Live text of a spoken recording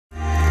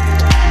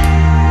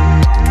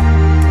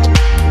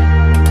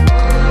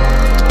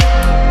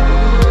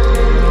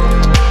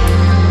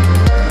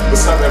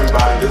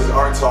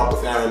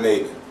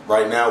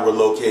Right now we're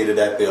located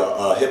at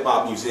the Hip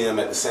Hop Museum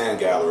at the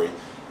Sand Gallery,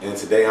 and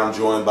today I'm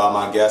joined by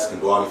my guest,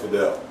 Kondwani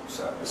Fidel.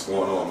 What's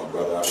going on, my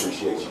brother? I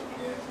appreciate you.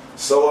 Yeah.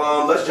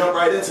 So let's jump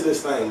right into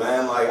this thing,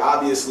 man. Like,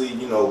 obviously,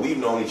 you know, we've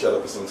known each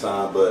other for some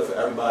time, but for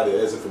everybody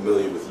that isn't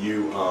familiar with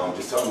you,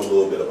 just tell them a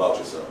little bit about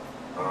yourself.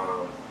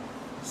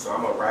 So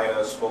I'm a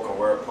writer, spoken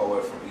word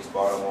poet from East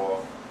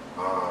Baltimore.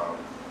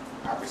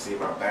 I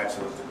received my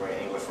bachelor's degree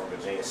in English from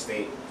Virginia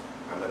State.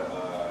 I'm in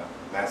a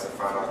Master of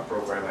Fine Arts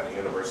program at the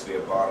University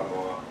of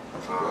Baltimore,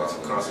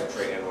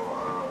 concentrating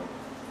on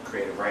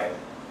creative writing.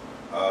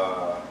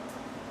 I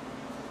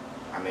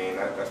mean,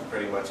 that's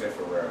pretty much it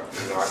for real.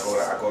 You know,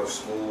 I go to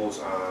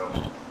schools.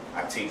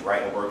 I teach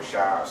writing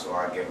workshops, or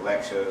I give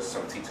lectures.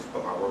 Some teachers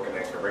put my work in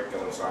their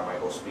curriculum, so I might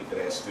go speak to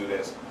their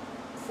students,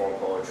 perform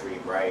poetry,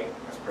 write.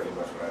 That's pretty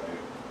much what I do.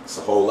 It's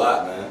a whole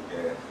lot, man.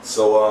 Yeah.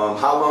 So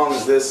how long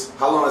has this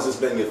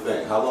been your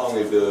thing? How long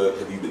have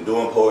you been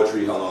doing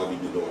poetry? How long have you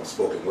been doing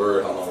spoken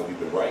word? How long have you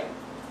been writing?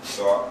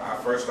 So I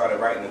first started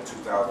writing in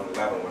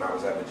 2011 when I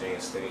was at Virginia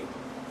State.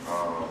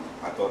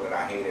 I thought that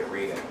I hated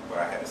reading, but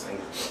I had this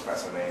English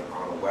professor named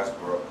Arnold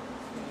Westbrook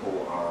who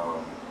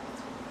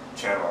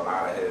channeled a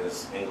lot of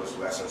his English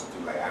lessons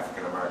through like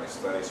African American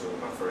studies. So it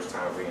was my first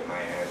time reading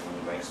Maya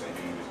Angelou, Langston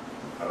Hughes,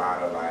 a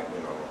lot of like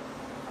you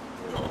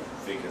know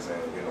figures in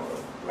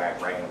the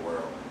black writing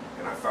world,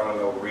 and I fell in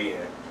love with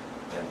reading.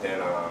 And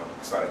then I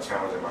started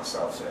challenging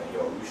myself, saying,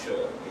 "Yo, you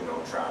should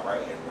try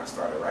writing." And I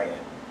started writing,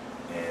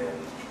 and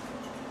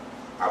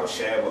I was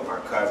sharing with my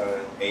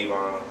cousin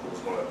Avon, who was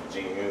going to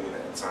Virginia Union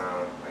at the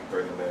time, like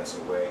 30 minutes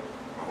away.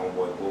 My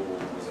homeboy Boo Boo,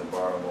 who was in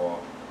Baltimore,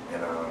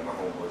 and my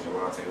homeboy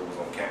Jelante, who was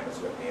on campus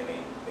with me. And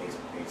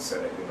they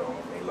said that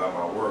they love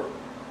my work.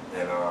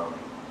 And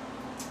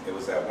it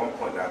was at one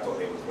point that I thought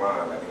they was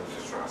lying, like they was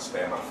just trying to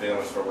spare my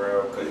feelings for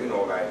real. Cause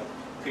like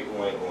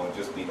people ain't going to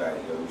just be like,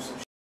 "Yo, you some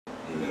shit."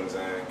 You know what I'm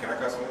saying? Can I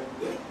cuss on it?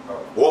 Yeah.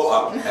 Oh.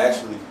 Well,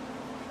 actually,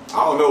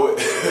 I don't know.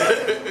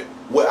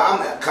 What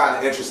I'm kind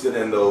of interested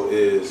in though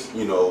is,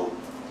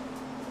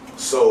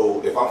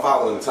 so if I'm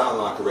following the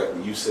timeline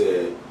correctly, you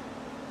said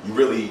you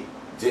really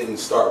didn't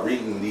start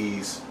reading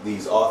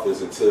these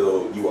authors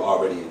until you were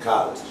already in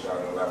college.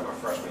 2011, my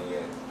freshman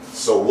year.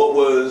 So what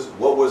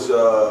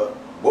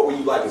were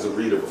you like as a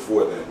reader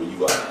before then? Were you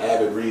like an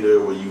avid reader?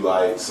 Were you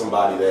like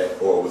somebody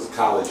that, or was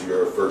college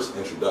your first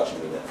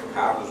introduction to that?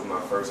 College was my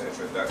first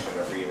introduction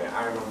to reading.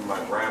 I remember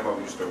my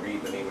grandmother used to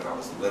read when even I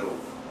was little.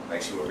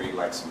 Like she would read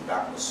like some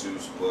Dr.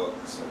 Seuss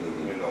books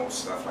and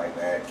stuff like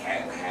that,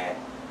 Cat in the Hat,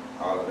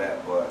 all of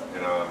that. But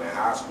in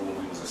high school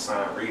we was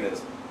assigned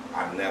readers.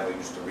 I never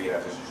used to read.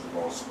 I just used to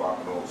go on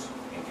Spark Notes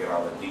and get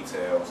all the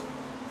details,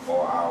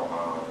 or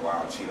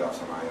I'll cheat off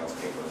somebody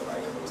else's paper like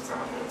if it was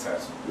time for a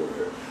test.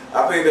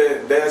 I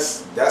think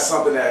that's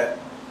something that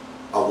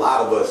a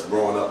lot of us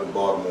growing up in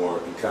Baltimore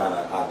can kind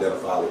of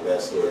identify with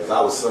that story. I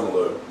was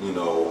similar.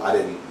 I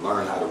didn't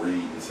learn how to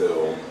read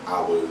until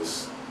I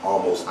was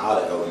almost out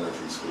of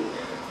elementary school,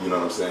 you know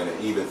what I'm saying?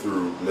 And even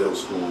through middle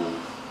school,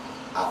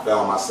 I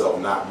found myself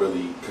not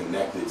really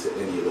connected to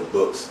any of the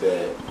books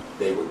that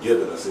they were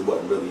giving us. It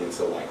wasn't really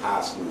until like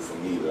high school for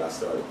me that I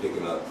started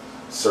picking up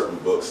certain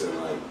books and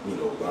like,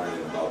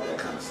 learning about that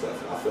kind of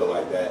stuff. And I feel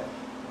like that,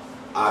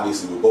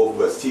 obviously with both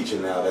of us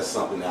teaching now, that's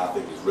something that I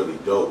think is really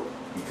dope,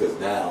 because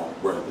now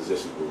we're in a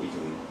position where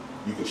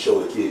you can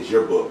show the kids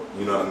your book,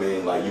 you know what I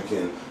mean? Like you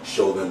can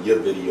show them your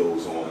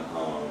videos on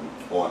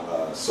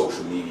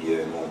social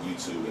media and on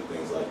YouTube and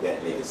things like that,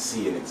 and they can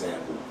see an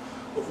example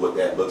of what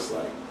that looks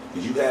like.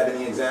 Did you have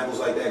any examples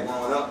like that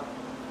growing up?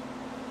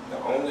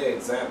 The only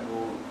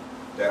example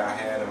that I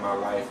had in my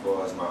life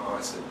was my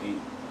Aunt Sadiq,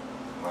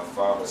 my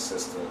father's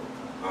sister,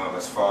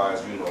 as far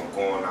as,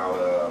 going out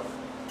of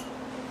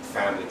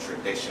family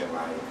tradition,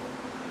 like,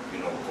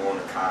 going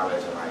to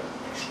college and like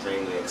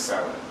extremely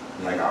excelling.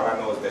 Like all I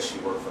know is that she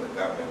worked for the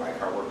government. Like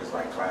her work is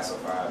like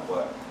classified,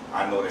 but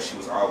I know that she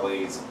was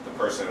always the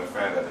person in the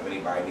family that if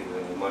anybody needed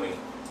any money,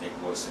 they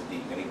could go to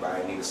Sadiq.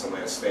 Anybody needed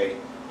somewhere to stay,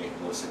 they could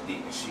go to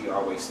Sadiq. And she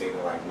always stayed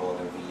in like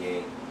Northern VA.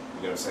 You know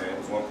what I'm saying? It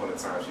was one point in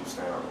time she was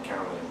staying on the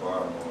county in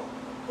Baltimore,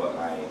 but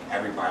like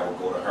everybody would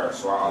go to her.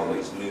 So I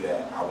always knew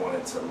that I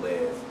wanted to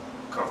live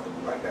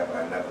comfortable like that, but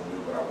I never knew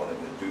what I wanted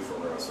to do for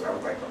real. So that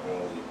was like the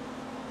only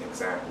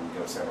example, you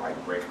know what I'm saying, like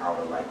break out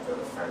of like the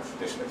family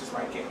tradition of just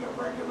like getting a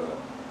regular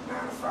 9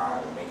 to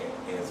 5 and making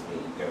ends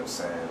meet. You know what I'm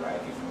saying?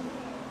 Like if you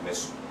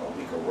miss a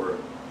week of work,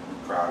 you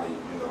probably,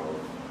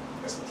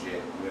 that's legit. You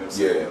know what I'm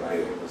saying? Yeah, like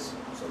it was.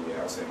 So yeah,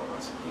 I would say my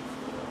Aunt Sadiq.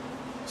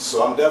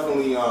 So I'm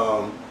definitely,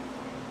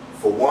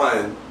 for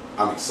one,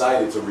 I'm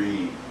excited to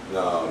read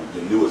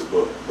your newest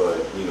book, but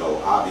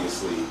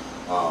obviously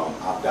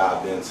I've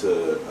dived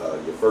into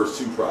your first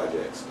 2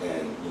 projects,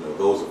 and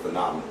those are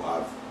phenomenal.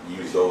 I've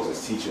used those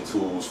as teaching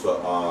tools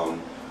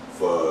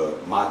for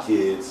my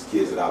kids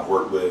that I've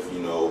worked with.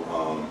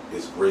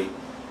 It's great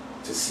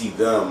to see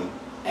them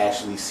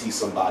actually see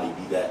somebody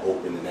be that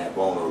open and that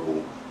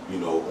vulnerable,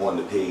 on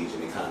the page,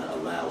 and it kind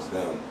of allows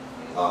them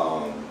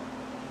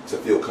to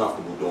feel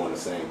comfortable doing the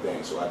same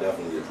thing. So I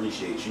definitely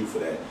appreciate you for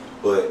that.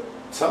 But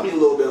tell me a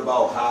little bit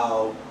about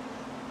how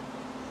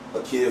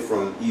a kid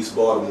from East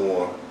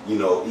Baltimore, you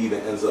know, even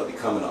ends up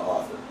becoming an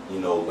author? You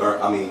know,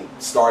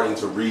 starting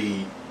to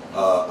read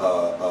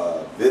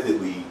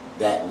vividly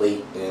that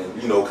late,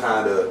 and you know,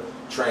 kind of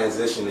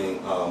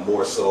transitioning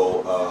more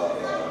so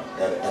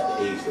at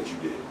the age that you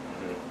did.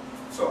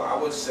 So I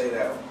would say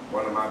that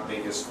one of my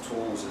biggest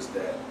tools is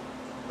that,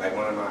 like,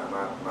 one of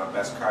my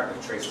best character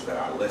traits is that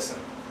I listen.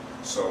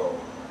 So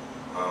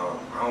I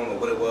don't know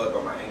what it was,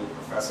 but my English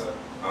professor,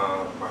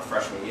 my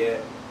freshman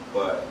year,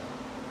 but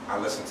I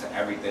listened to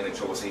everything that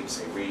Joe would say. He would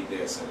say, read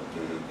this and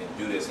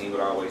do this. And he would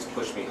always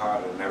push me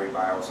harder than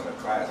everybody else in the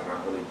class, and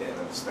I really didn't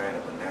understand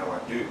it, but now I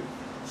do.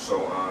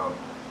 So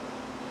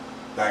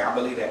like, I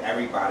believe that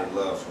everybody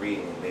loves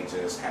reading, they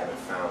just haven't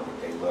found what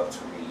they love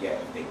to read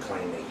yet. If they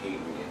claim they hate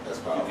reading. That's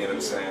you get what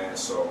I'm saying?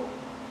 So,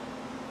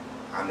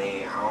 I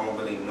mean, I don't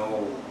really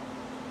know,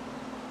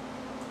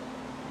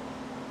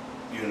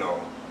 you know,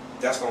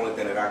 that's the only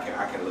thing that I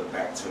can look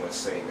back to and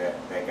say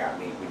that got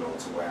me, you know,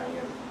 to where I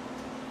am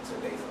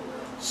today for real.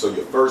 So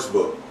your first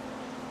book,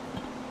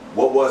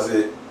 what was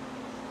it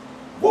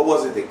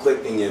that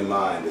clicked in your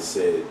mind that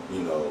said, you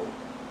know,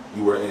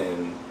 you were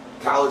in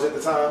college at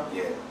the time?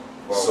 Yeah.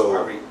 Well,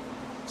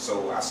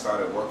 so I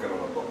started working on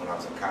a book when I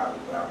was in college,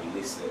 but I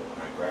released it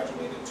when I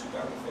graduated in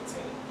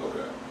 2015.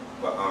 Okay.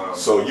 But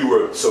so you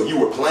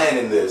were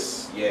planning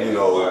this, yeah, you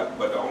know.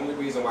 But the only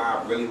reason why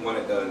I really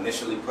wanted to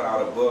initially put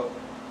out a book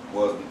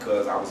was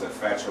because I was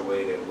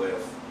infatuated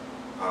with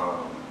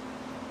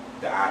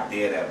the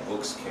idea that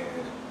books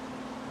can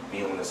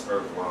be on this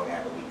earth long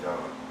after we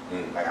gone.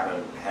 Like, I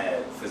done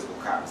had physical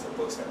copies of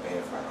books that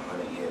been for like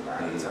 100 years, but I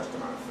hadn't touched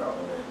them, I felt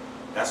them, and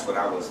that's what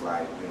I was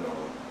like, you know,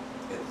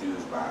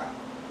 enthused by.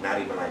 Not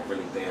even like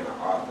really being an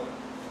author,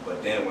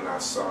 but then when I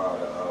saw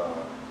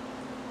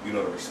the, you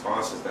know, the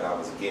responses that I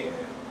was getting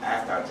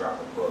after I dropped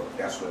the book,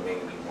 that's what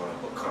made me want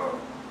to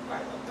become like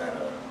a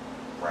better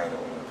writer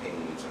on the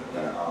page and a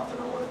better author.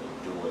 And I wanted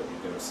to do it, you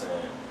get what I'm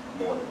saying,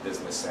 more in a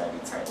business savvy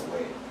type of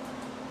way.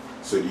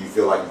 So do you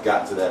feel like you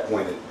got to that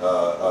point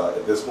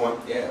at this point?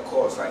 Yeah, of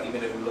course. Like,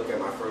 even if you look at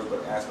my first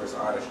book, Aspir's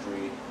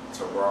Artistry,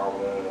 to Raw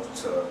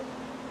Wounds, to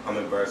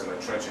Hummingbirds in the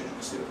Trenches, you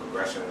can see the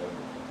progression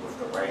with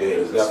the writing. Yeah,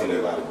 there's definitely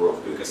a lot of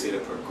growth. You can see the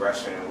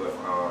progression with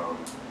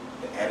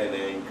the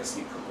editing. You can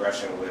see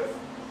progression with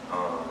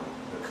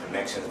the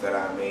connections that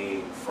I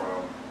made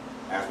from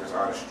Aspir's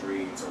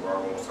Artistry to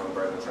Raw Wounds,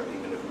 Hummingbirds in the Trenches.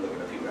 Even if you look at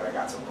the people that I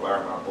got to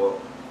blur my book,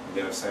 you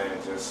get what I'm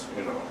saying? Just,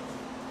 you know.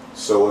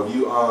 So have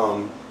you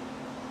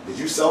did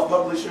you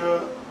self-publish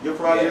your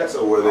projects,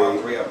 or were they? All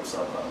three of them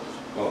self-published.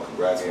 Oh,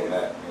 congrats on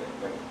that.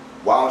 Yeah.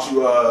 Why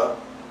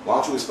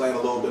don't you explain a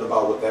little bit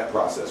about what that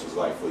process was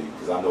like for you?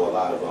 Because I know a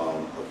lot of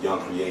young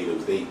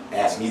creatives, they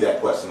ask me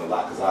that question a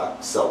lot because I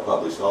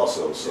self-published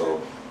also.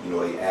 So you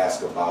know, they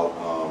ask about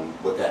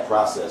what that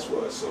process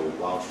was. So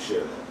why don't you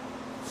share that?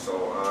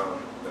 So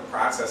the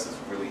process is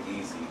really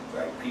easy.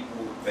 Like,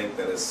 people think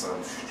that it's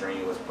some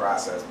strenuous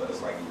process, but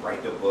it's like you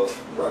write the book,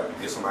 right. You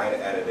get somebody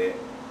to edit it.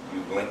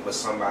 You link with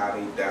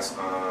somebody that's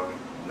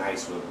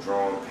nice with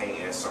drawing,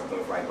 painting, something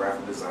like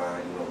graphic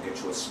design, you know,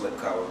 get you a slip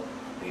cover,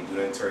 and you do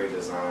the interior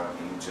design,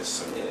 and you just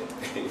submit it.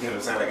 You know what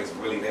I'm saying? Like, it's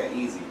really that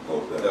easy.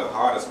 Okay. The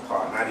hardest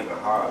part, not even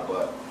hard,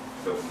 but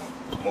the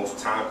most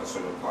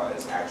time-consuming part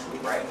is actually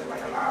writing it.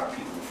 Like, a lot of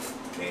people,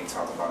 they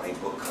talk about their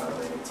book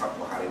cover, and they talk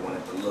about how they want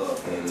it to look,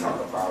 and they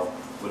talk about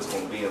what it's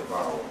going to be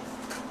about.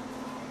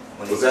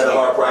 Was that a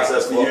hard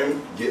process for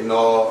you, getting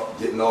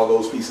all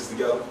those pieces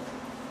together?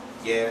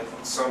 Yeah,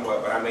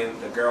 somewhat, but I mean,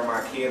 the girl,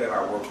 my kid that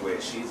I work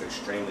with, she's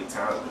extremely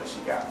talented. She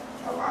got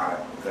a lot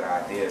of good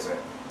ideas, and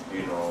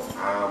you know,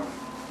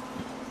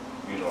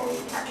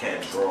 I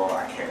can't draw,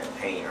 I can't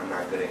paint, I'm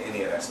not good at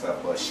any of that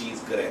stuff, but she's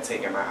good at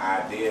taking my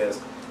ideas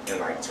and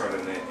like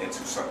turning it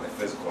into something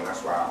physical, and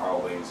that's why I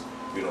always,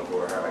 you know,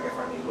 go to her, like if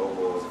I need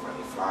logos, if I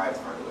need flyers,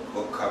 if I need a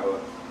book cover,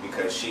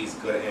 because she's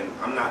good, and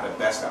I'm not the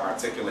best at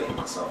articulating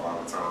myself all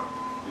the time.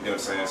 You know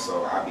what I'm saying?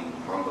 So I be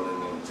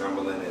mumbling and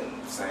jumbling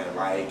and saying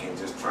like and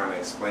just trying to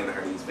explain to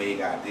her these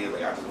vague ideas.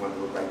 Like, I just want to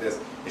look like this,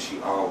 and she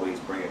always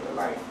bring it to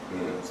life. You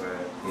know what I'm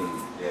saying?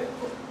 Yeah.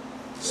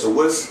 So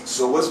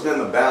what's been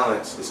the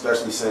balance,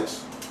 especially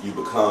since you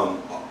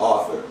become an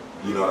author?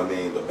 You know what I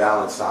mean? The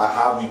balance.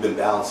 How have you been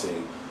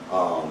balancing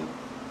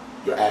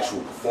your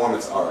actual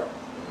performance art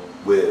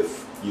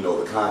with, you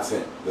know, the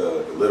content,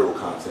 the literal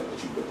content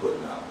that you've been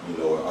putting out? You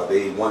know, are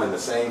they one and the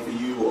same for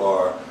you,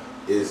 or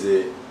is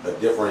it a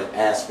different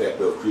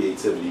aspect of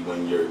creativity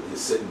when you're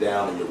sitting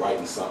down and you're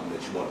writing something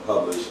that you want to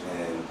publish,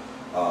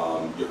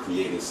 and you're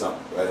creating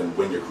something, and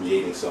when you're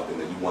creating something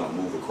that you want to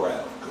move a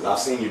crowd? Because I've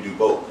seen you do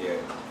both. Yeah,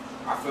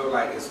 I feel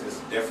like it's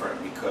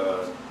different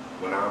because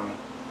when I'm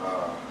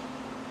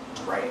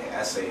writing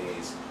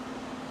essays,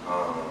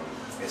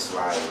 it's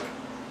like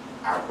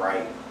I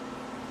write,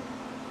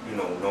 you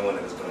know, knowing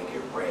that it's going to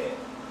get read.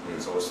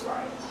 So it's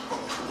like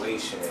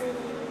punctuation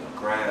and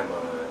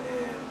grammar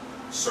and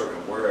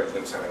certain words.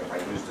 You know what I'm saying?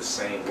 Like, if I use the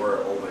same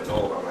word over and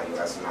over, I'm like, yo,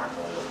 that's not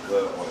going to look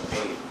good on the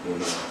page.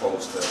 As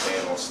opposed to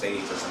being on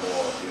stage is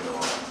more, you know,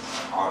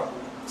 audible.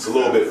 It's a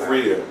little bit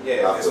freer.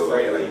 Yeah, it's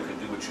freer. Like you can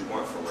do what you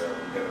want for real.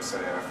 You get what I'm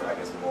saying? I feel like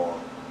it's more,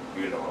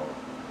 you know.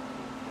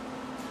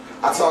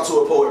 I talked to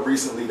a poet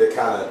recently that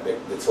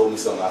that told me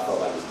something I felt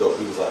like was dope.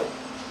 He was like,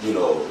 you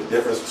know, the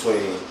difference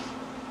between,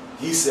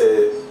 he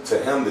said to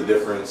him the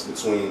difference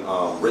between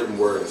written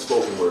word and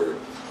spoken word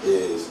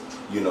is,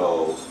 you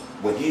know,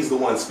 when he's the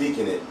one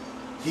speaking it,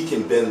 he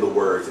can bend the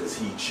words as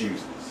he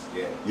chooses.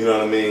 Yeah. You know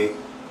what I mean?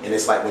 And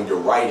it's like when you're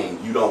writing,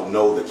 you don't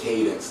know the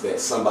cadence that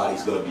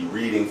somebody's going to be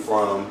reading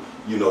from.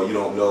 You know, you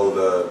don't know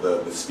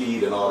the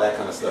speed and all that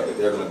kind of stuff that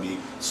they're going to be.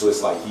 So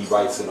it's like he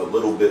writes in a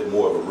little bit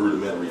more of a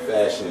rudimentary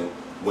fashion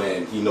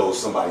when he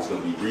knows somebody's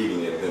going to be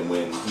reading it than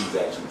when he's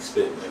actually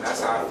spitting. And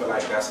that's how I feel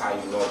like that's how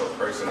you know if a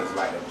person is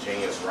like a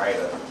genius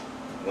writer,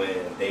 when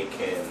they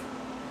can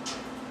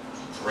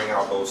bring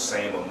out those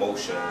same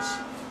emotions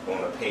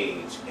on a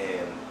page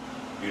and,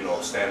 you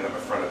know, standing up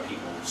in front of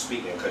people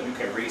speaking. Because you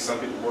can read some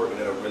people's work and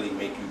it'll really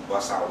make you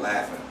bust out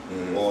laughing,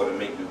 or it'll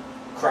make you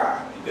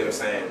cry. You get what I'm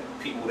saying?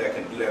 People that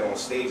can do that on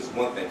stage is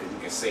one thing because you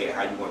can say it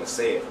how you want to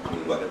say it,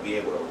 but to be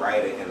able to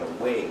write it in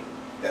a way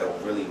that'll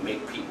really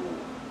make people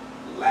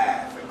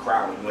laugh and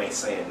cry when you ain't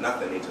saying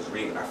nothing, they just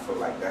read it. I feel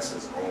like that's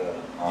his own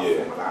art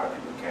form. A lot of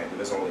people can't do.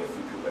 There's only a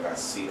few people that I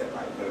see that,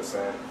 like, you know what I'm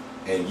saying?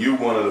 And you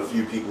one of the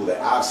few people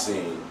that I've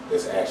seen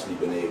that's actually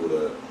been able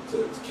to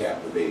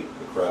captivate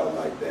the crowd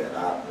like that.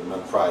 I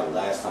remember probably the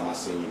last time I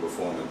seen you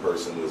perform in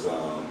person was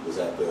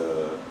at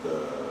the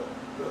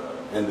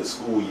end of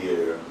school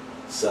year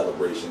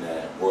celebration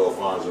at Royal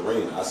Farms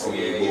Arena. I seen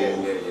you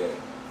move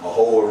a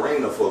whole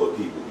arena full of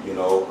people. You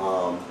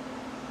know,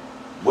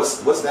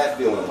 what's that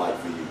feeling like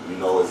for you? You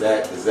know, is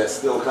that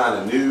still kind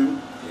of new?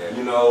 Yeah.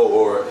 You know,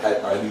 or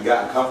have you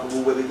gotten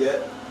comfortable with it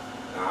yet?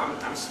 No,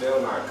 I'm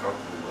still not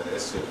comfortable with it.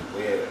 It's just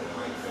weird, and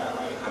like you got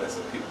like hundreds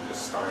of people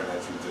just staring at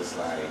you, just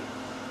like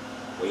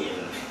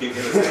waiting. You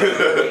know what I'm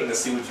saying? Waiting to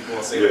see what you're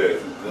gonna say.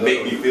 Yeah.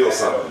 Make me feel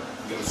something.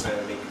 You know what I'm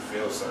saying? Make you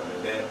feel something.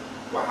 And then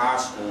with high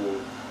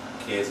school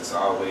kids, it's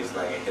always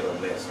like a hit or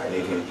miss. Like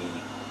they can be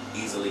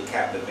easily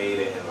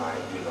captivated and like,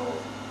 you know,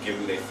 give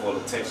you their full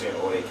attention,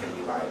 or they can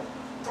be like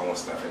throwing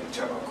stuff at each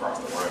other across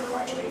the room,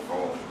 like in their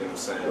phone. You know what I'm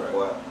saying? Right.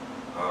 But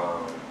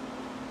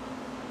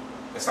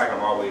it's like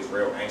I'm always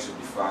real anxious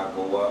before I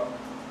go up,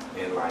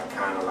 and like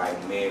kind of like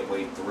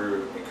midway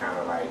through, it kind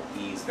of like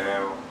ease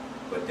down.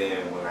 But then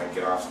when I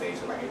get off stage,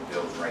 like it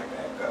builds right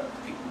back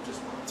up. People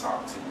just want to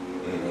talk to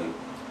you. And,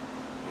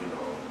 you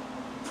know,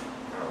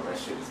 I don't know, that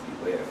shit just be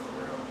weird for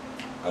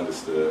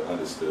real.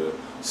 Understood.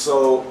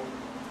 So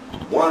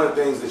one of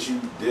the things that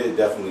you did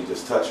definitely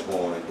just touch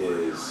on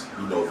is,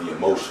 you know, the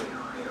emotion.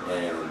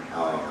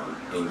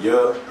 And in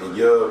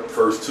your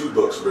first two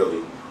books,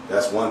 really,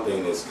 that's one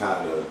thing that's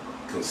kind of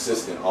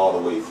consistent all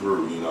the way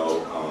through. You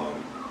know,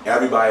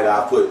 everybody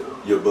that I put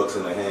your books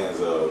in the hands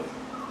of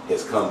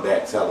has come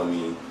back telling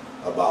me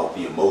about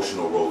the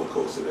emotional roller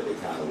coaster that they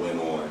kind of went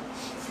on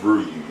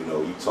through you. You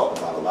know, you talk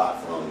about a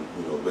lot from,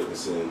 you know,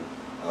 witnessing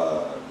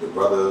your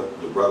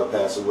brother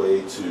pass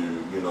away to,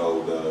 you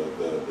know,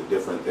 the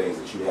different things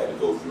that you had to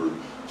go through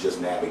just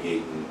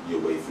navigating your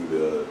way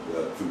through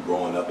through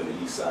growing up in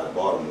the east side of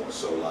Baltimore.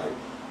 So like,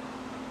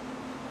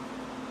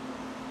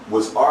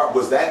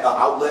 was that an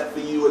outlet for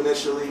you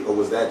initially, or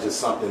was that just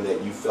something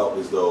that you felt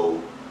as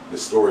though the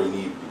story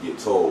needed to get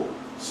told,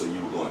 so you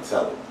were going to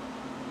tell it?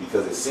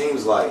 Because it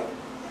seems like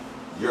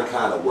you're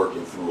kind of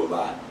working through a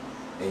lot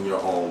in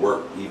your own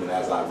work, even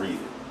as I read it.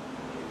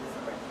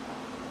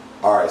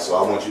 All right, so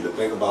I want you to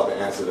think about the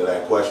answer to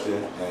that question,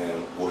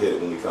 and we'll hit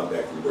it when we come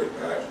back from break.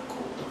 All right, cool.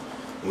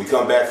 When we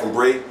come back from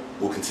break,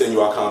 we'll continue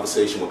our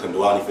conversation with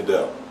Kondwani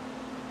Fidel.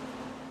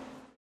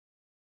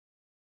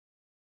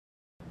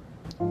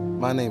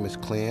 My name is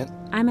Clint.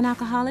 I'm an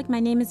alcoholic. My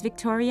name is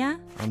Victoria.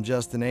 I'm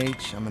Justin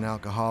H. I'm an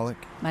alcoholic.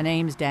 My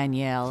name's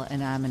Danielle,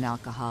 and I'm an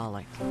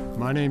alcoholic.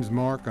 My name's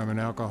Mark. I'm an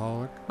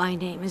alcoholic. My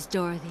name is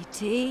Dorothy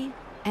T.,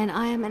 and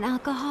I am an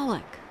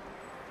alcoholic.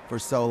 For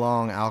so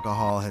long,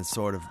 alcohol has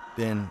sort of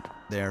been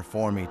there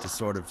for me to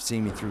sort of see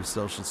me through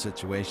social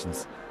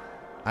situations.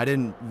 I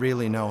didn't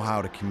really know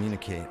how to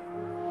communicate.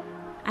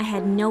 I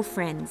had no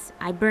friends.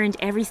 I burned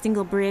every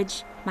single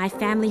bridge. My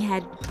family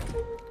had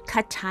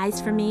cut ties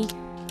for me.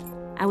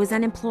 I was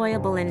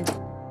unemployable and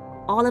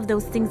all of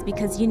those things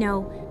because, you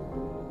know,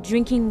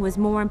 drinking was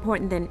more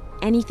important than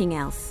anything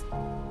else.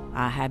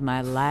 I had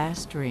my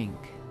last drink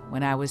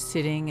when I was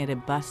sitting at a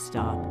bus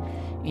stop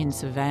in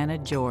Savannah,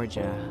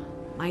 Georgia.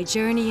 My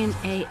journey in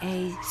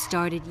AA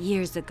started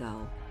years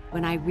ago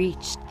when I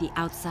reached the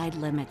outside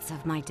limits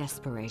of my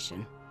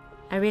desperation.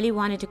 I really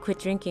wanted to quit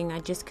drinking.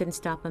 I just couldn't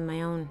stop on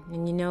my own.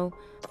 And you know,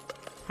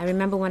 I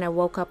remember when I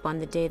woke up on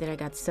the day that I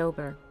got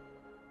sober,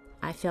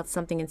 I felt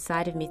something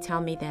inside of me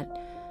tell me that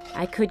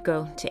I could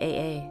go to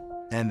AA.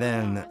 And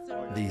then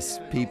these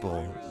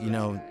people, you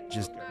know,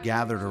 just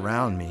gathered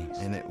around me,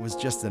 and it was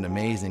just an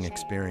amazing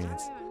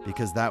experience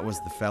because that was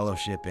the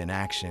fellowship in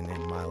action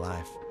in my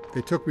life.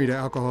 They took me to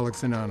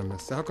Alcoholics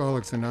Anonymous.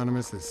 Alcoholics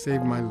Anonymous has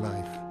saved my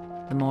life.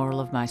 The moral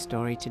of my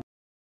story today.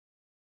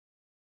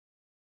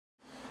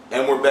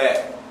 And we're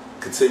back,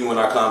 continuing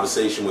our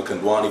conversation with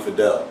Kondwani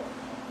Fidel.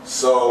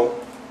 So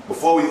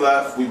before we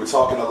left, we were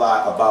talking a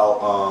lot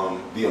about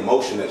the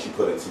emotion that you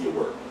put into your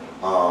work.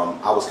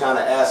 I was kind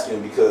of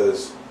asking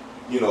because,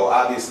 you know,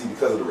 obviously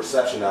because of the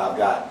reception that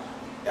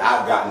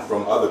I've gotten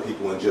from other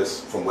people and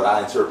just from what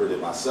I interpreted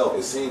myself,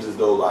 it seems as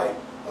though like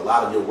a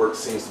lot of your work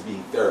seems to be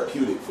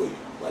therapeutic for you,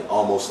 like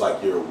almost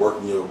like you're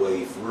working your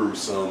way through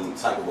some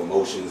type of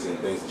emotions and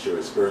things that you're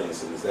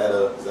experiencing. Is that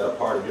a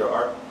part of your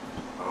art?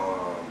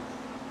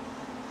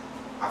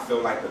 I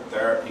feel like the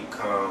therapy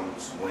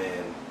comes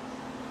when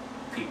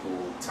people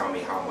tell me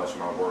how much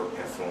my work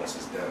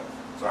influences them.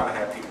 So I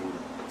have people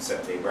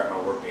said they read my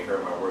work, they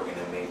heard my work, and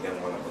it made them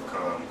want to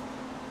become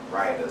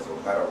writers or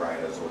better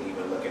writers, or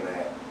even looking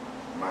at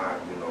my,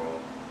 you know,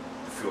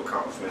 the few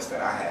accomplishments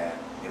that I had,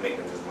 it make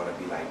them just want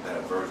to be like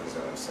better versions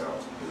of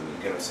themselves. You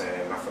know what I'm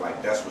saying? And I feel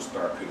like that's what's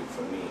therapeutic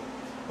for me.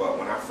 But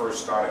when I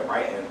first started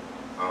writing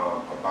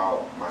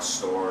about my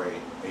story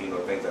and, you know,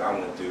 things that I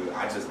went through,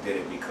 I just did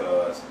it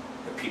because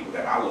the people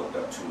that I looked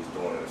up to was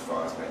doing it, as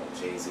far as like the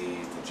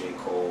Jay-Z's, the J.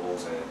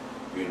 Cole's, and,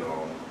 you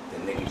know, the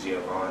Nicky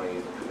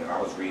Giovanni's, the people that I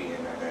was reading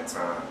at that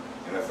time.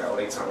 And I thought, oh,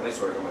 they telling their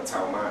story, I'm going to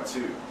tell mine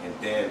too. And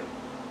then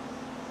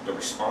the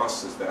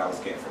responses that I was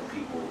getting from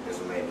people is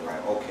what made me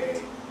like,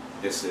 okay,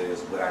 this is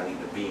what I need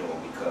to be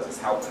on because it's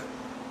helping.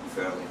 You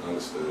feel me?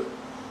 Understood.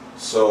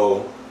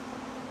 So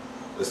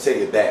let's take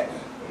it back,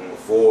 man.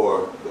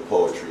 Before the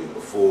poetry,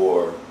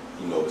 before,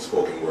 you know, the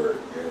spoken word.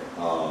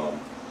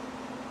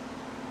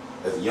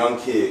 As a young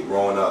kid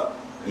growing up,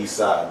 East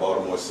Side,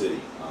 Baltimore City,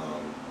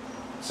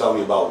 tell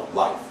me about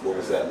life. What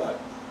was that like?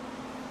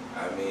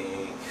 I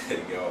mean,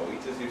 yo, we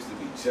just used to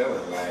be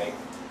chilling. Like,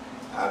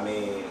 I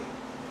mean,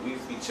 we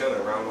used to be chilling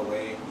around the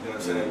way, you know what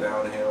I'm saying,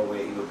 down the hill.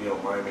 We'd either be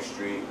on Miami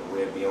Street or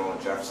we'd be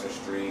on Jefferson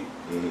Street,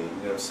 you know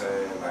what I'm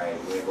saying?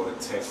 Like, we'd go to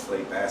tents,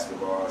 play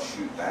basketball,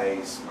 shoot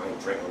dice, might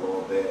drink a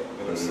little bit,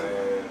 you know what I'm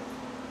saying?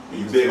 Were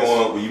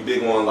you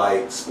big on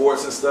like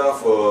sports and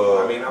stuff,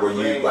 or I mean,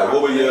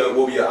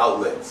 what were your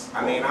outlets?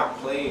 I mean, I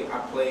played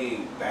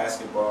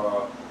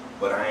basketball,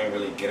 but I ain't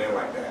really get in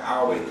like that. I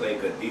always played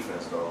good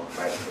defense though.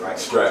 Like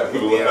strap. The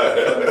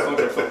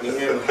coach put me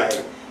in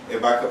like.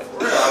 If I could, for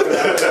real,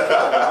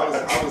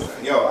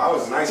 I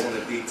was nice on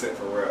the D tip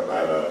for real.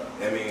 Like,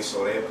 I mean,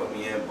 so they put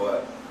me in,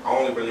 but I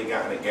only really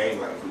got in the game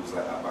like if it was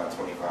like up by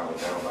 25 or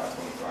down by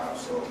 25.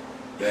 So,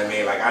 you know what I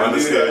mean? Like, I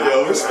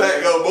understand.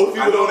 Respect. Both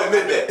people don't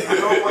admit that. I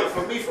know, like,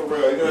 for me, for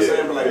real, you know what I'm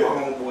saying? But like my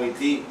homeboy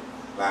Deep,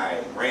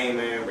 like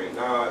Raymond,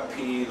 Renard,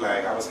 P,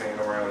 like I was hanging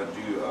around with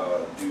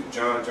dude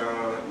John, you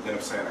know what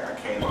I'm saying? Like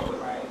I came up with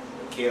like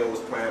the Kill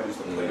was playing. We used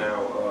to play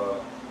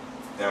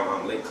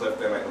down Lake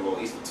Clifton, like the little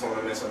Easter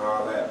tournaments and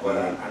all that, but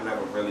I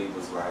never really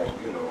was like,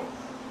 you know,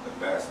 the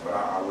best, but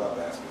I love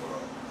basketball.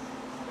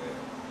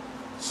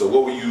 Yeah. So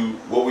what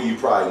were you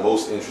probably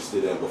most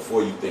interested in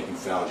before you think you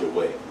found your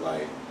way?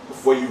 Like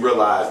before you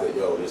realized that,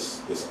 yo,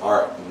 this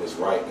art and this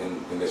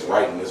writing this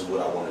is what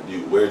I want to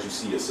do. Where did you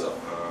see yourself?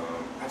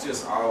 I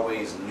just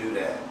always knew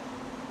that.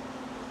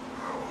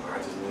 I don't know. I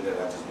just knew that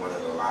I just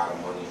wanted a lot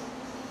of money.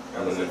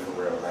 That was it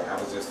for real. Like I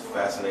was just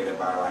fascinated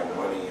by like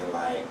money and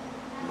like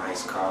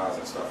nice cars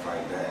and stuff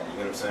like that. You know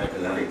what I'm saying?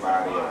 Because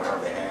everybody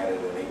around they had it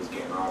and they was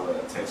getting all the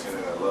attention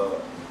and the love.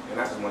 And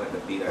I just wanted to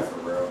be that for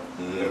real.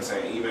 You know what I'm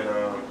saying? Even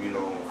you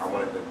know, I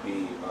wanted to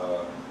be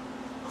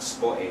a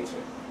sport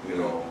agent. You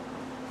know,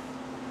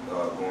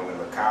 going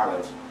into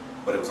college,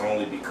 but it was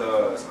only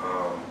because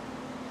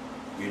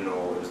you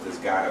know, it was this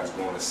guy that was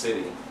going to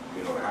City.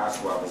 You know, the high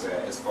school I was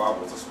at. His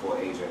father was a sport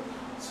agent,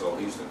 so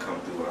he used to come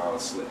through with all the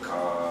slick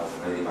cars,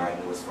 and everybody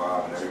knew his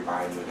father, and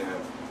everybody knew him.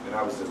 And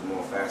I was just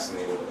more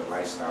fascinated with the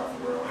lifestyle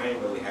for real. I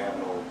ain't really have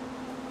no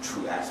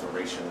true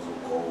aspirations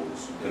or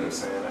goals. You know what I'm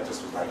saying? I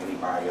just was like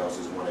anybody else,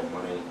 just wanted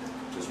money,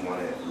 just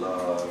wanted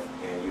love,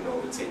 and you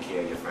know, to take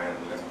care of your family.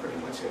 That's pretty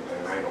much it.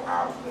 And I ain't know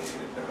how I was gonna get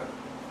it done.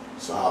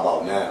 So how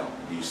about now?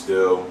 Do you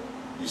still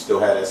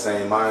have that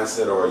same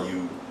mindset, or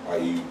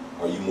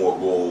are you more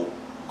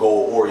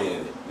goal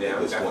oriented? Yeah,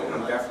 I'm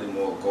definitely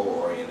more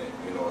goal oriented.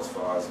 You know, as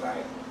far as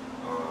like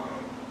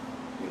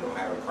you know,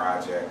 having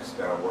projects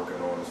that I'm working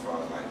on as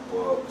far as like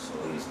books,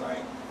 or just like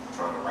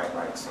trying to write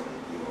like some,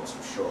 you know,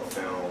 some short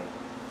film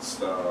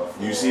stuff.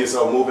 You see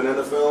yourself moving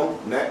into film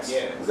next?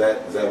 Yeah. Is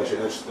that what you're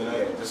interested in?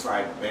 Yeah, just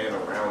like being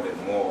around it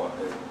more.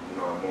 You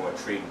know, I'm more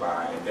intrigued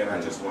by it, and then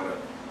I just want to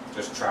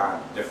just try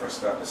different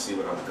stuff to see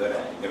what I'm good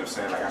at. You know what I'm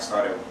saying? Like I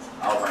started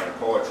out writing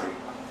poetry,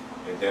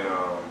 and then you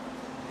know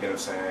what I'm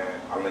saying,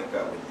 I linked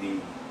up with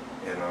D,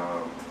 and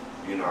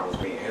you know, I was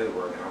reading his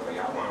work, and I was like,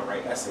 I want to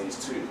write essays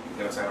too. You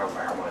know what I'm saying? I was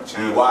like, I want to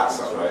challenge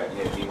myself. Right?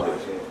 Yeah,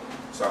 D-Watch, yeah.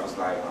 So I was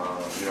like,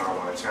 you know, I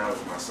want to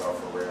challenge myself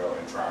for real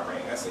and try to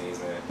write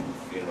essays, and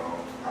you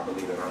know, I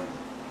believe that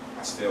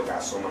I still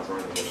got so much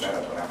room to get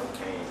better, but I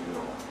became, you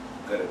know,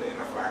 good at it,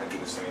 and I feel like I can do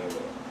the same with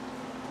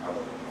other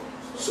people.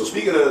 So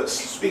speaking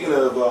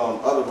of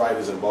other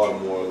writers in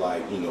Baltimore,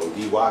 like, you know,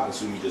 D. Watkins,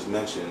 who you just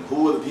mentioned,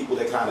 who are the people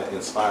that kind of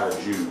inspired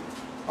you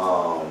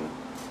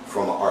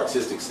from an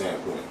artistic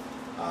standpoint?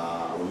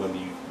 I remember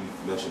you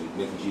mentioned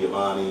Nicky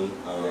Giovanni,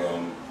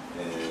 and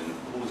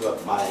who was up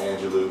Maya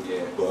Angelou.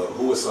 Yeah. But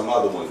who were some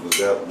other ones? Was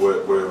that were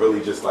it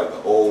really just like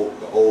the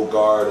old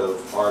guard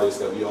of artists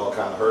that we all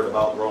kind of heard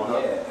about growing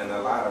up? Yeah, and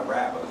a lot of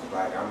rappers.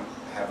 Like I'm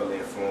heavily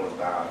influenced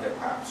by hip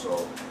hop,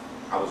 so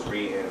I was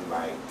reading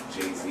like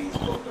Jay-Z's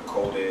book,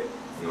 Decoded.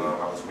 I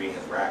was reading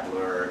his rap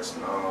lyrics,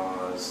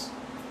 Nas,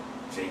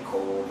 J.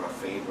 Cole, my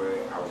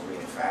favorite. I was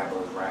reading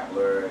Fabulous rap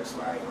lyrics,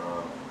 like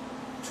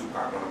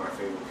Tupac, one of my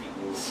favorite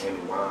people, Amy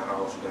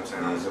Winehouse, you know what I'm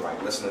saying? I was just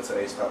like listening to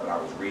their stuff, but I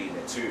was reading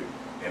it too.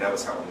 And that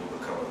was helping me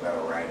become a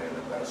better writer and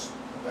a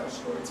better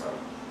storyteller.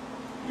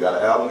 You got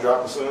an album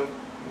dropping soon?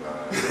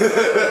 Nah.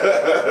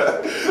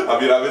 I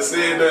mean, I've been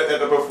seeing that at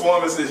the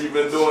performances you've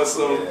been doing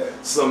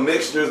some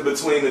mixtures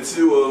between the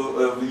two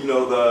of you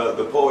know,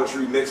 the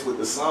poetry mixed with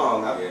the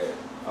song.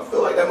 I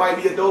feel like that might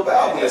be a dope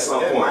album at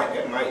some point.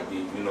 It might be.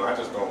 You know, I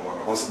just don't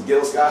want to. On some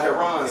Gil Scott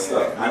Heron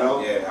stuff, you know?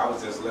 I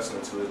was just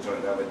listening to his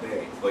joint the other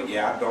day. But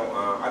yeah,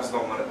 I just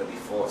don't want it to be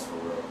forced for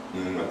real.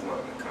 I just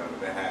want it to kind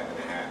of happen.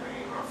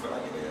 You know, I feel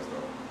like it is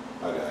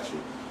though. I got you.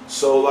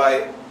 So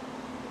like,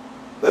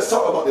 let's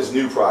talk about this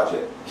new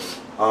project.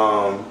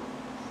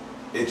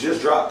 It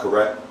just dropped,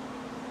 correct?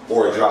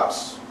 Or it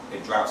drops?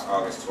 It drops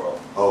August 12th.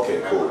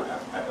 Okay, cool.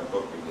 At the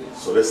book release.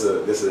 So this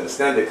is an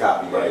extended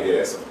copy right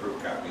here. It's a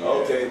proof copy.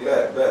 Okay,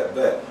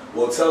 bet.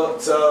 Well, tell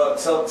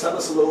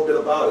us a little bit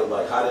about it.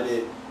 Like, how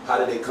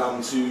did it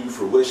come to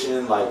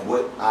fruition? Like,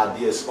 what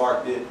idea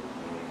sparked it?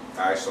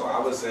 All right, so I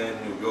was in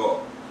New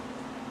York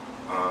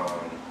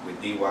with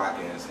D.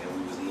 Watkins, and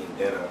we was eating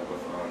dinner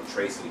with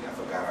Tracy. I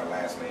forgot her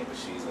last name, but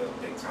she's a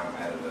big time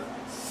editor.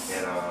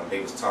 And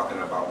they was talking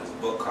about this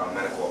book called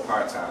Medical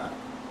Apartheid.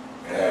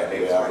 And they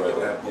was like, yo,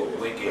 that book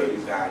wicked,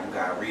 you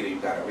gotta read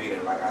it,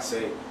 And like I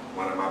said,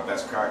 one of my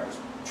best characters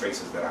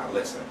traits is that I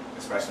listen,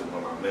 especially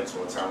when my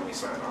mentor telling me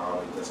something, I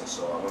always listen.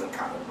 So I went and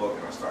caught the book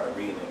and I started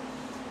reading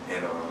it.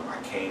 And I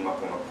came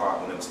up on a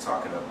part when it was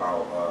talking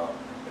about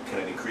the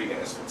Kennedy Krieger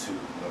Institute,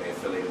 you know, they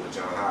affiliated with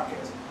Johns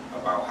Hopkins,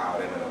 about how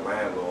them and the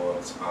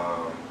landlords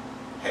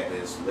had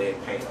this lead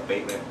paint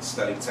abatement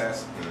study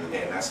test,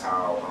 and that's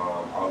how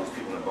all these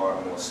people in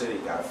Baltimore City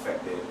got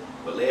affected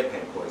with lead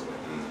paint poisoning.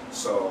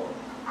 So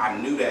I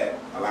knew that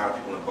a lot of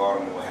people in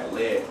Baltimore had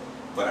lead,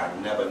 but I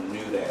never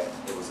knew that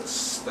it was a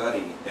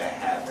study that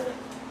happened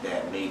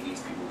that made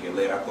these people get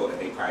lead. I thought that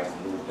they probably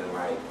just moved in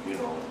like, you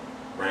know,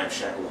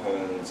 ramshackle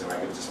homes and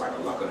like it was just like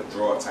a luck of the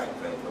draw type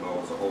thing, you know,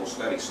 it was a whole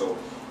study. So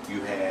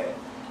you had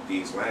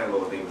these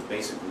landlords, they was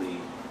basically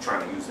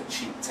trying to use a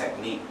cheap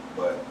technique,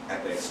 but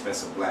at the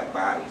expense of black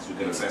bodies. You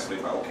get a sense of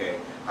like, okay,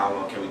 how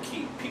long can we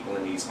keep people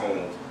in these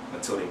homes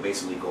until they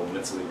basically go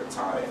mentally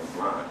retarded and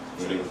blind?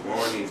 So they was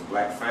luring these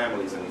black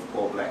families and these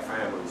poor black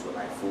families with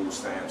like food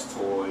stamps,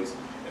 toys,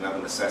 and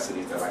other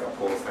necessities that like a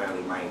poor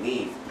family might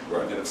need. You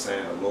get what I'm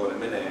saying? To lure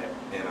them in there.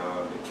 And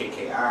the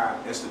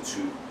KKI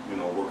Institute, you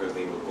know, workers,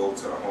 they would go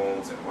to the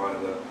homes and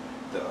monitor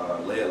the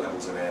lead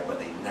levels in that, but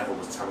they never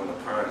was telling the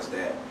parents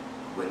that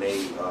when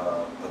they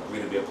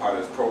agree to be a part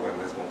of this program,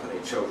 that's going to put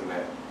their children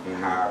at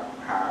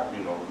high,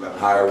 you know, level.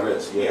 Higher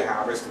risk,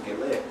 high risk to get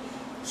lead.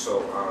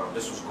 So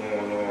this was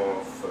going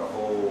on for the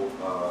whole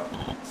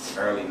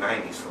early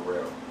 90s for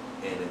real.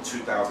 And in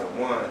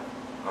 2001,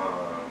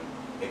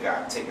 it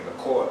got taken to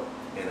court,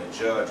 and the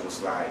judge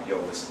was like,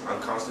 yo, this is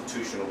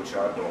unconstitutional what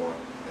y'all doing.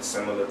 It's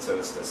similar to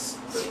the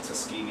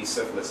Tuskegee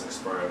syphilis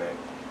experiment,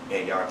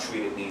 and y'all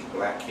treated these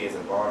black kids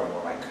in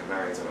Baltimore like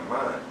canaries in a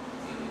mine.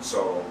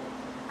 So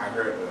I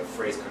heard the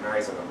phrase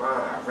canaries in a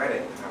mine, I read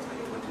it, and I was like,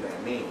 what do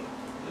that mean?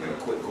 And a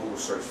quick Google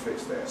search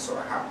fixed that. So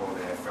I hopped on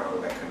there and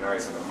found that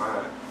canaries in a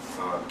mine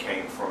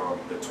came from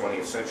the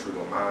 20th century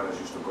when miners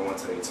used to go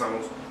into their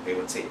tunnels. They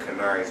would take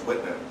canaries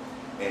with them,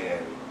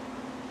 and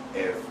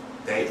if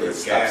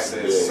dangerous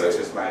gases such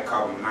as like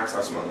carbon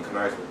monoxide smoke, the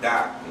canaries would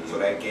die. So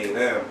that gave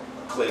them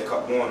a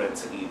clear-cut warning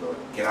to either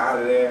get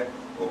out of there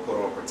or put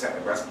on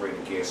protective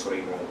respirator gear so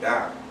they won't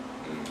die.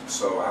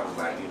 So I was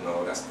like, you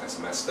know, that's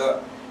messed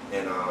up.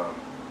 And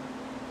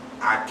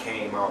I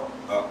came up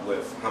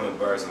with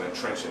Hummingbirds in the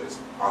Trenches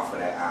off of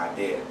that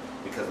idea,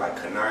 because like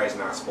canaries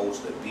not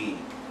supposed to be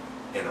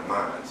in the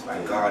mines.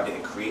 Like God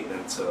didn't create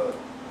them to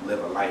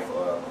live a life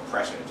of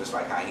oppression, just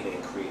like how He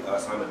didn't create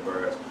us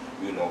hummingbirds,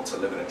 you know, to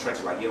live in the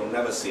trenches. Like you'll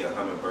never see a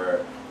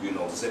hummingbird, you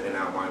know, zipping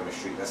down Monument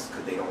Street. That's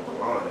because they don't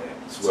belong there.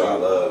 That's what I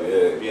love.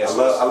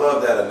 I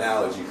love that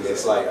analogy, because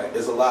it's like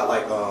it's a lot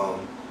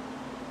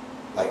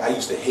like I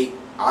used to hate.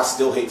 I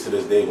still hate to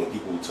this day when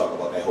people talk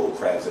about that whole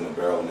crabs in the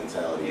barrel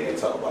mentality. They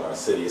talk about our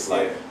city. It's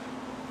like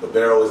the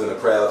barrel is in the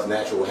crab's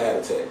natural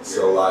habitat.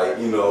 So like,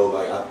 you know,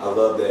 like I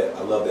love that.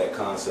 I love that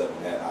concept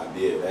and that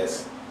idea.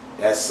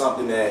 That's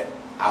something that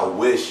I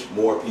wish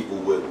more people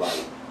would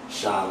like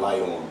shine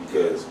light on,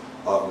 because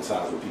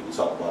oftentimes when people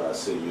talk about our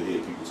city, you'll hear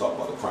people talk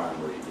about the crime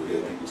rate. You'll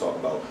hear people talk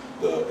about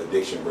the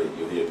addiction rate.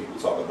 You'll hear people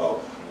talk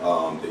about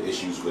the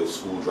issues with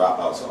school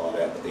dropouts and all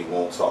that, but they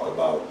won't talk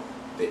about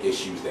the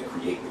issues that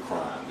create the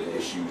crime, the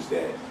issues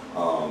that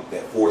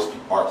that force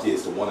our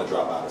kids to want to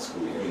drop out of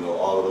school, you know,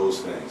 all of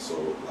those things. So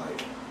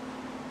like,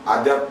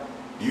 how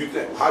do you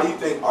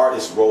think an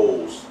artist's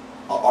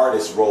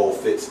role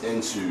fits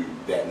into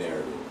that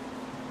narrative?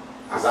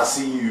 Because I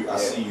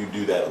see you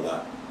do that a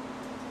lot.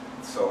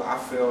 So I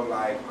feel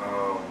like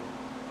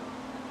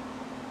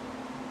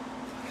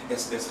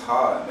it's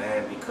hard,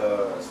 man,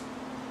 because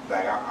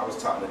like I was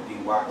talking to D.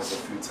 Watkins a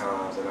few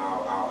times, and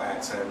I'll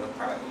ask him, he'll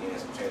probably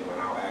get some change,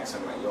 and I'll ask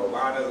him like, yo,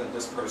 why doesn't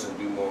this person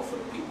do more for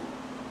the people?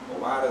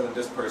 Or why doesn't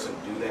this person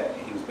do that?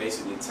 And he was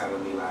basically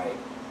telling me like,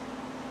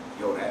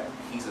 yo, that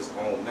he's his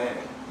own man.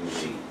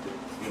 She,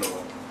 you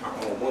know,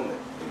 her own woman.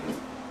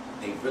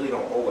 They really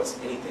don't owe us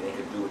anything. They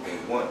could do what they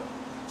want.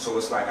 So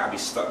it's like I be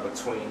stuck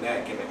between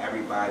that, giving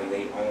everybody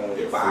their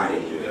own body,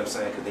 you know what I'm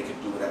saying? Because they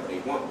can do whatever they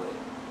want with it.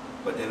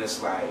 But then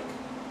it's like,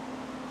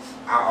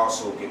 I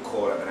also get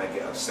caught up and I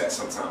get upset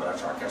sometimes, but I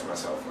try to catch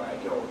myself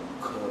like, yo, you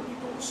could be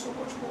doing so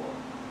much more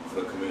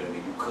for the community.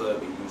 You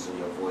could be using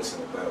your voice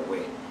in a better way.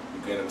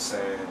 You get what I'm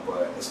saying?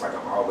 But it's like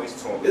I'm always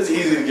torn. It's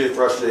easy to get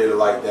frustrated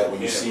like that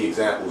when you see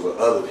examples of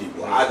other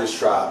people. I just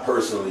try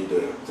personally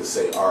to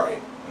say, all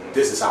right,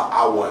 this is how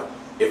I want.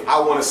 If I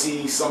want to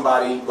see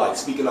somebody like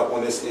speaking up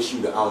on this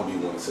issue, then I'm gonna be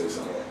one to say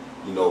something,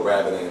 you know,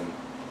 rather than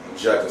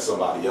judging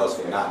somebody else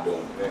for not doing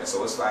it. Yeah,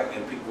 so it's like,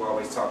 and people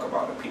always talk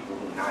about the people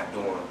who not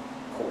doing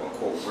quote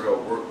unquote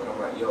real work, but I'm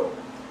like, yo,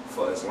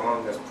 for as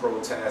long as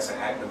protests and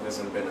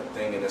activism been a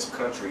thing in this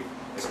country,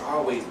 there's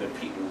always been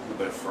people who've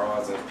been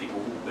frauds and people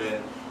who've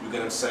been, you get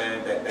what I'm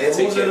saying? That and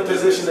who's in a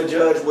position to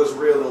judge what's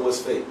real and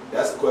what's fake?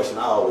 That's the question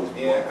I always want.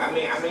 Yeah,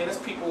 I mean, it's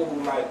people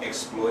who like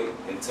exploit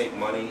and take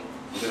money.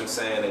 You know what I'm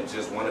saying? And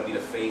just want to be the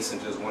face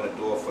and just want to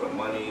do it for the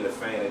money, the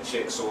fame, and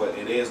chicks. So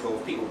it is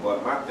those people.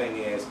 But my thing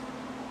is,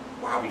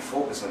 why are we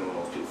focusing on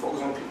those people?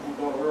 Focus on people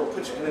who doing real.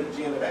 Put your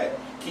energy into that.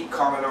 Keep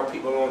calling out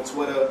people on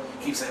Twitter.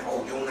 Keep saying,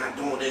 oh, you're not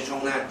doing this,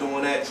 you're not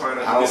doing that. Trying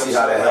to. I don't see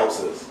how that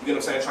helps us. You know what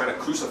I'm saying? Trying to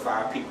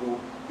crucify people,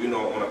 you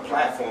know, on a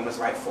platform. It's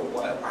like, for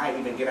what? Why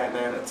even get that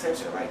man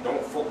attention? Like,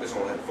 don't focus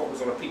on him.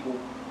 Focus on the people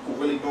who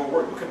really doing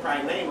work. You can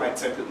probably name like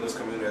 10 people in this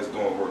community that's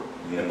doing work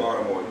in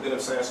Baltimore. You get what I'm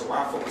saying? So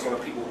why focus on the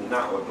people who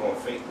not or doing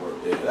fake work?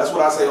 Yeah, that's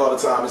what I say all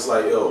the time. It's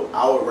like, yo,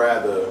 I would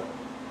rather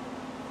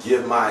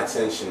give my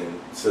attention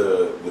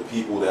to the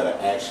people that are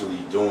actually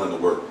doing the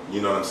work.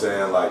 You know what I'm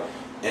saying? Like,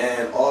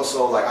 and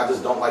also, like, I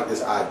just don't like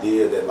this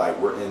idea that like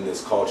we're in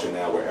this culture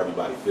now where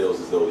everybody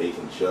feels as though they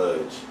can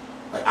judge.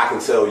 Like, I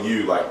can tell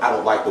you, like, I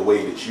don't like the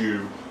way that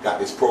you got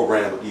this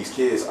program with these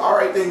kids. All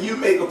right, then you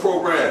make a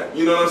program.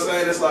 You know what I'm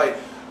saying? It's like,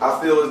 I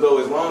feel as though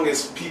as long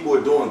as people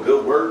are doing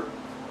good work,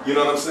 you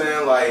know what I'm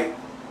saying? Like,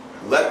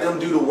 let them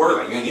do the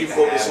work, and you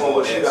focus on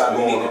what you got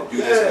going on. You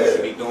this, you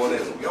should be doing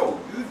this. Yo,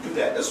 you do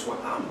that. That's what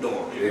I'm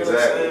doing. You know what I'm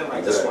saying?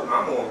 Like, that's what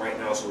I'm on right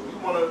now. So if you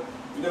want to,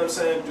 you know what I'm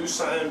saying, do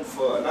something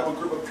for another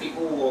group of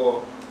people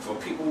or for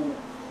people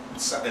in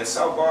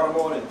South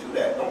Baltimore, then do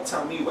that. Don't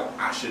tell me what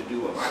I should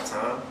do in my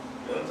time.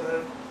 You know what I'm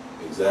saying?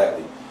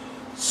 Exactly.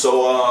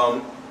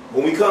 So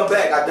when we come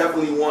back, I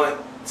definitely want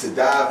to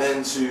dive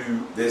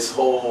into this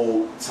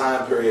whole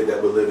time period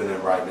that we're living in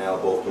right now,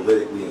 both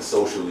politically and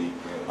socially.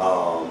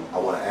 I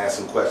want to ask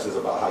some questions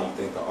about how you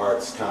think the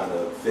arts kind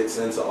of fits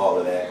into all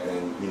of that,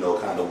 and you know,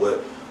 kind of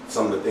what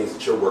some of the things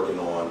that you're working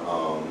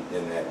on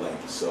in that lane.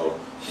 So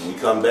when we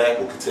come back,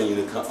 we'll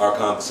continue our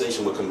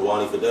conversation with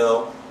Kondwani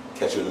Fidel.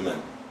 Catch you in a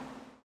minute.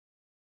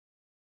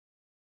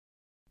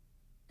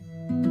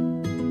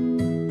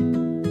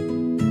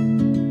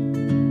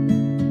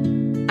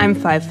 I'm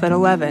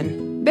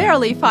 5'11".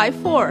 Barely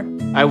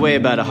 5'4". I weigh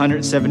about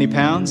 170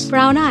 pounds.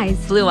 Brown eyes.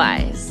 Blue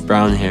eyes.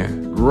 Brown hair.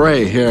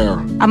 Gray hair.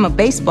 I'm a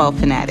baseball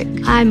fanatic.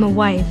 I'm a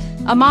wife.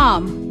 A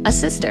mom. A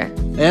sister.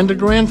 And a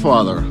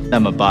grandfather.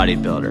 I'm a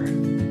bodybuilder.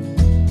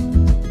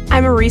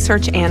 I'm a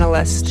research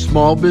analyst.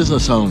 Small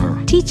business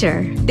owner.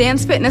 Teacher.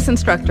 Dance fitness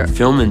instructor.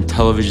 Film and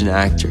television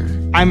actor.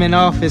 I'm an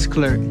office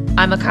clerk.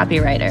 I'm a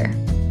copywriter.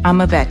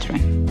 I'm a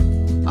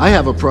veteran. I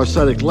have a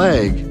prosthetic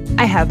leg.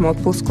 I have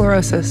multiple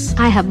sclerosis.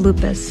 I have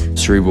lupus.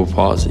 Cerebral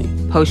palsy.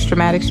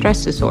 Post-traumatic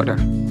stress disorder.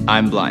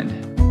 I'm blind.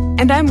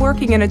 And I'm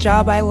working in a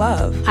job I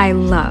love. I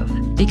love.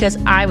 Because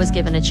I was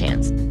given a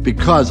chance.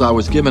 Because I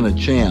was given a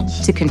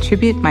chance. To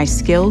contribute my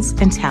skills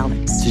and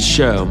talents. To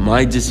show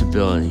my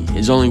disability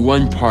is only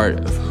one part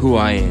of who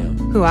I am.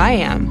 Who I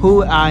am.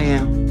 Who I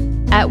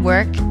am. At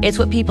work, it's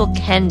what people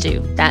can do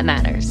that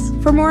matters.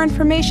 For more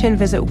information,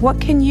 visit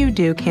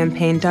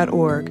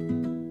whatcanyoudocampaign.org.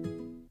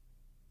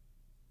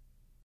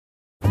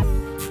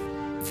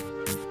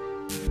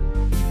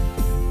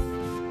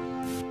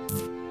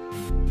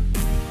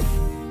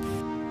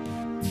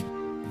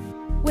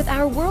 With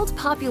our world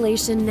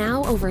population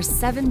now over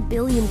 7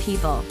 billion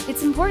people,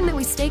 it's important that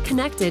we stay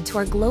connected to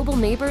our global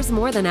neighbors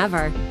more than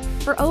ever.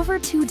 For over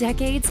 2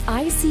 decades,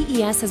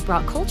 ICES has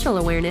brought cultural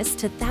awareness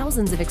to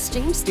thousands of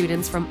exchange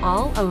students from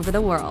all over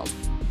the world.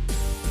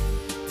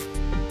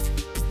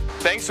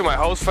 Thanks to my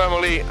host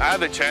family, I had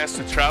the chance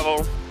to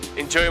travel,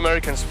 enjoy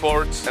American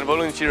sports, and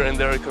volunteer in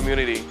their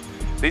community.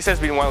 This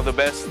has been one of the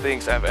best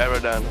things I've ever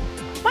done.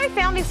 My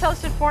family's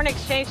hosted foreign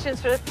exchange students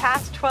for the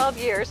past 12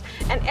 years,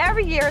 and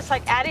every year it's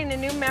like adding a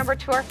new member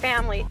to our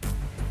family.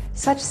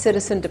 Such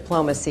citizen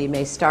diplomacy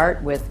may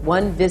start with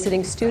one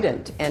visiting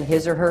student and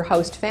his or her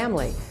host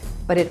family,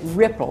 but it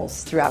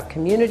ripples throughout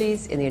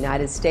communities in the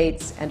United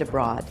States and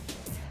abroad.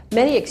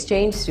 Many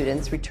exchange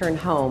students return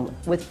home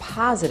with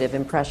positive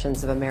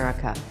impressions of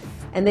America,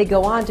 and they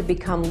go on to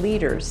become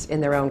leaders in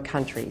their own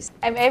countries.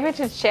 I'm able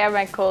to share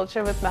my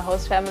culture with my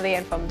host family,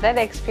 and from that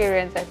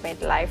experience I've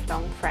made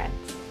lifelong friends.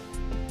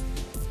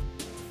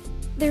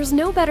 There's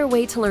no better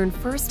way to learn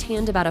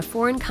firsthand about a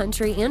foreign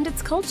country and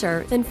its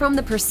culture than from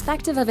the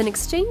perspective of an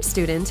exchange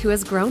student who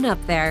has grown up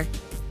there.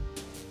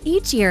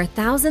 Each year,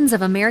 thousands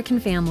of American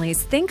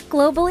families think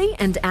globally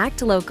and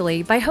act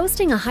locally by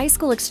hosting a high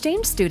school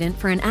exchange student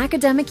for an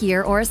academic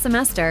year or a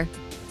semester.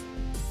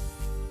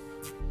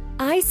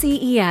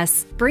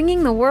 ICES,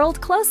 bringing the world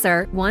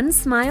closer, one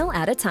smile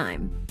at a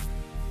time.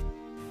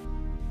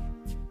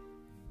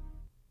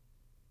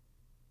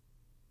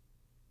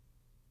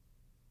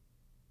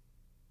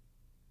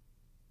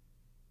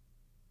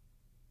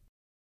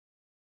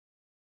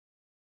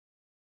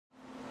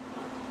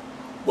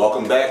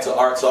 Welcome back to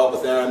Art Talk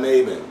with Aaron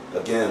Maybin.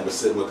 Again, we're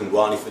sitting with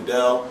Kondwani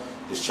Fidel,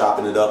 just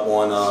chopping it up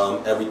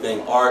on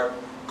everything art,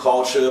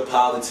 culture,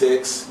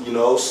 politics, you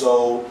know.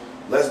 So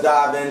let's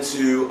dive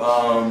into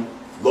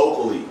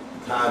locally,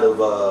 kind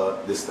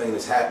of this thing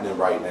that's happening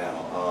right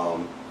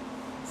now.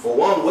 For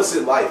one, what's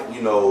it like,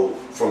 you know,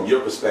 from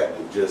your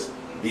perspective, just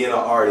being an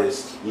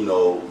artist, you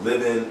know,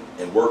 living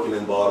and working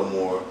in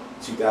Baltimore,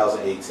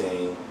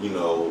 2018, you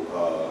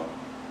know,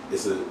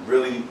 it's a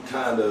really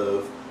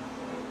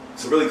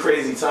it's a really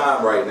crazy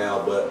time right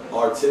now, but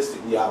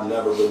artistically I've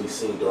never really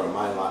seen during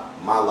my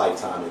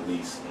lifetime at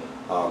least,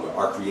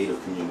 our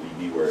creative community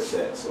be where it's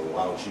at. So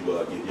why don't you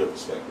give your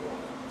perspective on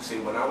that? See,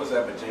 when I was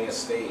at Virginia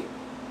State,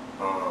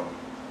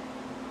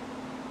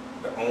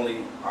 the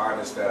only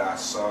artists that I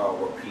saw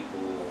were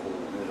people who,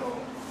 you know,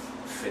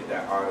 fit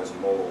that artist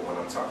mold. When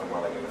I'm talking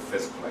about like in the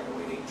physical, like the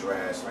way they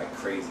dress, like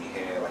crazy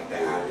hair, like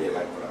that idea,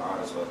 like what the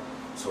artists were.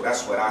 So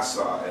that's what I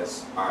saw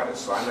as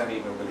artists. So I never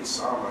even really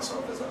saw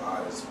myself as an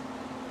artist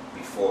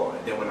before.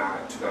 And then when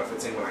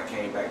 2015, when I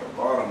came back to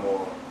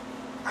Baltimore,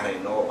 I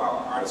didn't know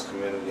about our artist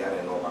community. I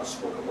didn't know about the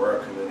spoken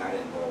word community. I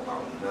didn't know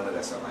about none of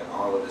that stuff. Like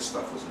all of this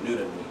stuff was new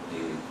to me.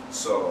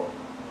 So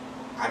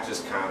I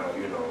just kind of,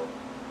 you know,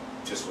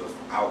 just was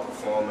out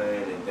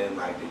performing, and then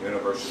like the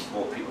universe just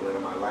brought people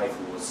into my life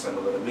who was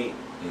similar to me.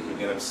 You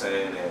get what I'm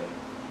saying? And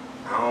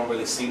I don't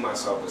really see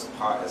myself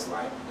as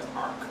like the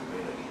art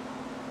community.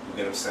 You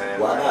get what I'm saying?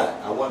 Why like,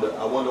 not?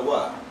 I wonder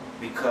why.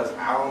 Because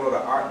I don't know, the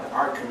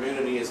art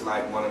community is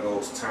like one of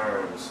those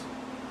terms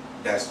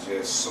that's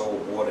just so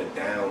watered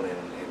down, and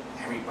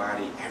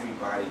everybody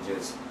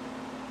just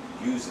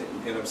use it. You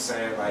get what I'm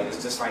saying? Like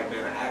it's just like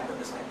being an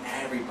activist. Like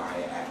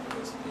everybody an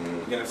activist. You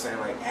get what I'm saying?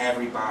 Like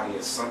everybody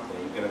is something.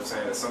 You get what I'm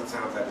saying? And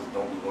sometimes I just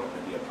don't be wanting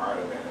to be a part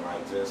of that. And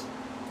like just,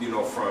 you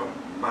know, from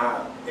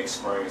my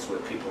experience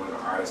with people in the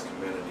artist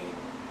community,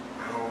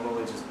 I don't know,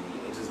 it just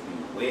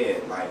be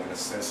weird. Like in a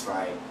sense,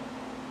 like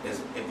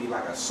it'd be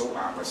like a soap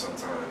opera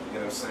sometimes. You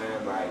get what I'm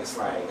saying? Like it's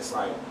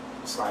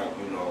like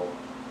you know,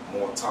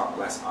 more talk,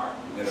 less art.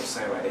 You get what I'm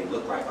saying? Like they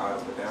look like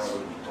artists, but they don't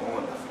really be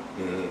doing nothing.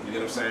 You get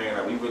what I'm saying?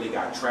 Like we really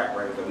got track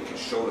records that we can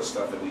show the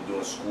stuff that we do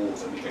in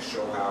schools, and we can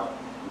show how,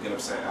 you get what I'm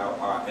saying, how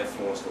art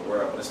influenced the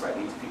world. But it's like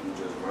these people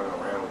just run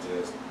around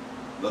just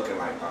looking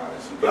like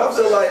artists. But I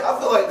feel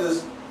like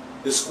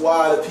the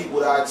squad of people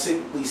that I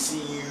typically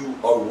see you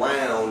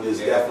around is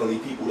definitely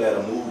people that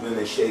are moving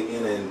and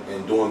shaking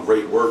and doing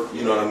great work.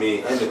 You know what I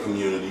mean? In the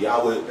community, I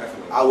would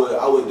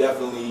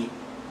definitely.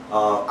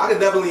 I can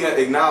definitely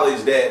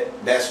acknowledge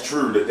that that's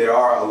true, that there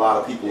are a lot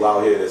of people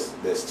out here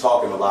that's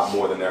talking a lot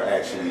more than they're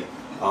actually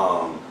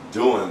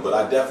doing. But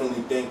I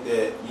definitely think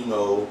that, you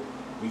know,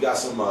 we got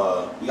some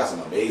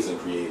amazing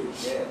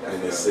creators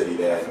in this city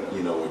that,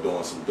 you know, are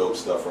doing some dope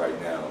stuff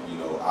right now. You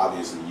know,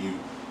 obviously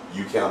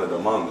you counted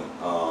among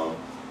them.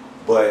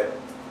 But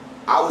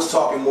I was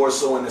talking more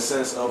so in the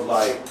sense of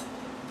like,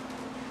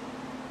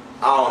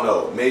 I don't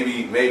know,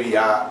 maybe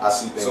I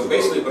see things. So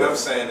basically what I'm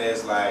saying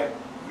is like,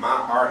 my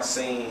art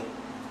scene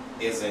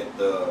isn't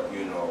the,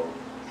 you know,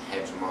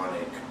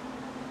 hegemonic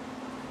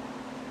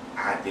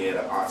idea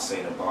of the art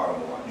scene in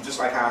Baltimore. Just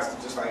like how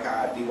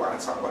D.Y.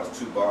 talk about it's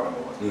two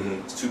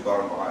Baltimores. It's two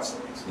Baltimore art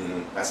scenes.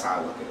 That's how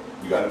I look at it.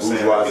 You got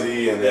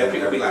bourgeoisie and then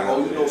people be like,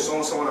 oh, you know so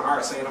and so in the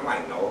art scene. I'm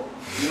like, no.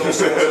 You know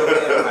so and so.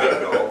 I'm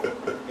like,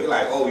 no. They're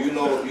like, oh, you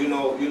know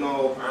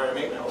Aaron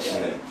Maybin. Oh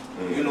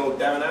yeah. You know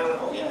Devin Allen.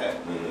 Oh yeah.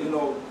 You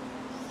know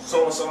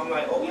so and so. I'm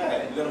like, oh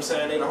yeah. You know what I'm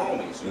saying? They the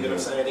homies. You get what I'm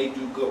saying? They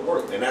do good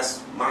work, and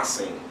that's my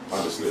scene.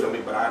 Understood. You feel me?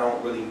 But I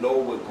don't really know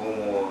what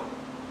going on.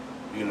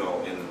 You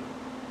know, in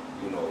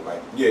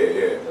like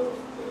yeah.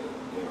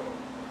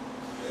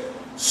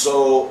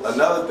 So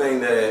another thing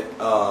that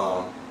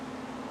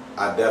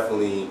I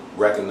definitely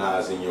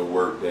recognize in your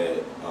work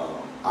that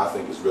I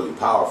think is really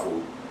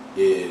powerful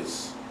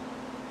is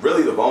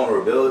really the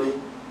vulnerability.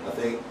 I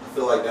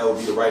feel like that would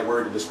be the right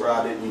word to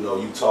describe it. You know,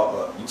 you talk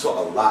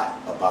a lot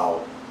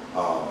about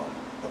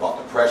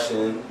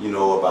depression. You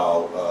know,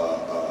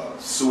 about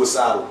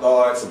suicidal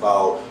thoughts,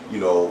 about, you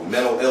know,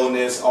 mental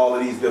illness, all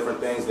of these different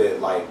things that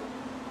like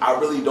I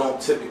really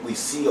don't typically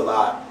see a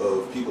lot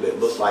of people that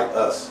look like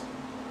us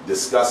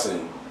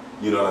discussing,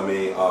 you know what I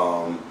mean,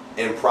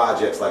 in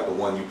projects like the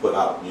one you put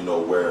out, you know,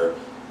 where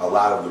a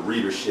lot of the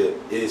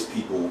readership is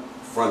people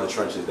from the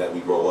trenches that we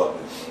grow up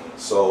in.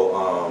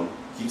 So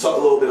can you talk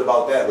a little bit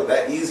about that? Was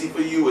that easy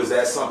for you? Is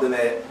that something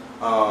that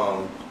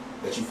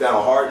that you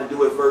found hard to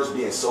do at first,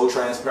 being so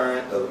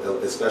transparent,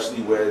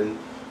 especially when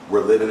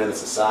we're living in a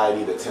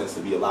society that tends to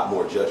be a lot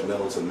more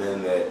judgmental to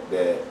men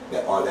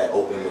that are that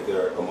open with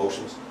their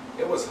emotions?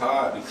 It was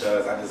hard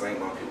because I just ain't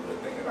want people to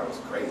think that I was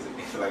crazy.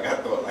 Like I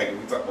thought, like if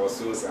we talk about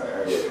suicide,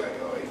 I was like,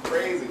 oh, he's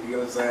crazy. You know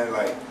what I'm saying?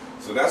 Like,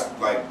 so that's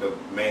like the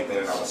main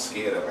thing that I was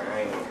scared of.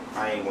 Like,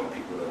 I ain't want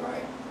people to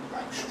like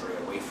stray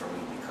away from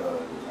me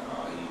because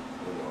oh, he,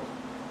 you know,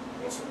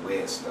 wants some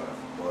weird stuff.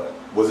 But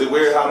was it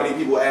weird how many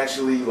people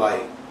actually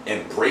like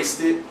embraced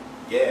it?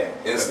 Yeah.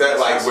 Instead,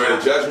 like where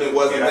the judgment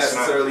wasn't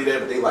necessarily there,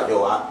 but they like,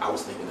 yo, I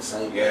was thinking the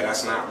same thing. Yeah,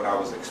 that's not what I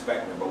was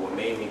expecting. But what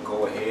made me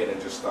go ahead and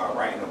just start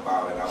writing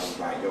about it, I was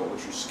like, yo,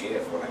 what you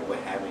scared for? Like, what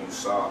haven't you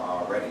saw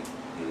already?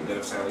 You know what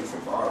I'm saying? You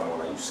from Baltimore,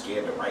 like you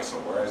scared to write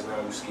some words now?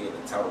 You scared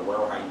to tell the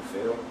world how you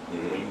feel?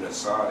 When you done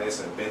saw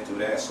this and been through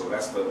that, so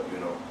that's the, you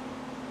know,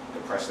 the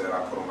pressure that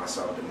I put on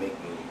myself to make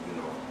me,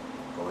 you know,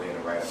 go ahead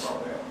and write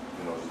about that.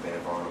 You know, just being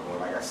vulnerable.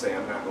 Like I say,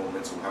 I'm not no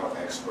mental health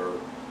expert.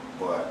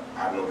 But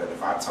I know that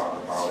if I talk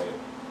about it,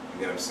 you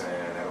get what I'm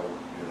saying, that'll,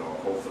 you know,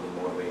 hopefully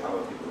motivate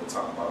other people to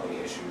talk about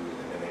their issues,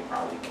 and then they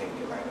probably can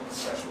get like the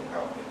professional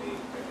help that they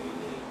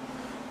need.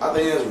 I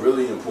think that's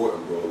really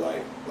important, bro.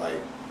 Like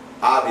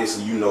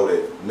obviously you know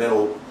that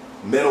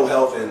mental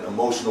health and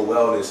emotional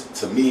wellness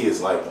to me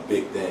is like a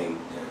big thing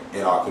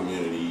in our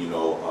community. You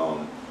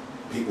know,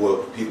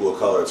 people of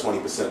color are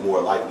 20%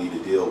 more likely to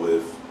deal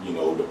with, you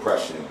know,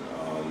 depression,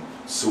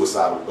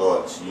 suicidal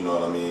thoughts, you know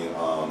what I mean?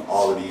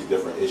 All of these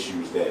different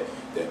issues that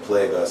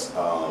plague us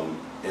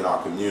in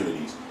our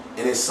communities.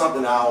 And it's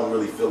something I don't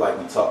really feel like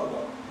we talk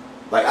about.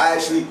 Like I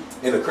actually,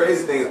 and the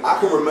crazy thing is I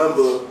can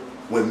remember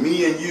when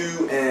me and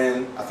you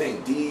and I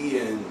think D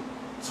and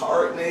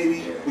Tarek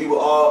maybe, we were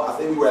all, I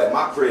think we were at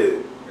my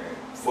crib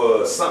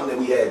for something that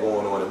we had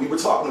going on and we were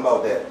talking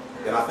about that.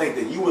 And I think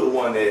that you were the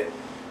one that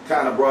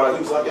kind of brought up,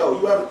 you was like, yo,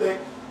 you ever think,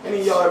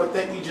 any of y'all ever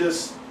think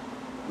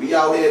we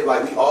out here,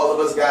 like we all of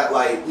us got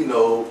like, you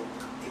know,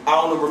 I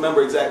don't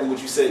remember exactly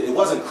what you said. It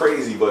wasn't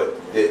crazy, but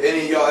did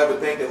any of y'all ever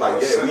think that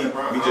like,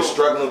 yeah, we just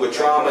struggling with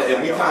trauma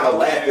and we kind of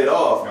laughed it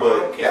off,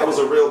 but that was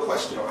a real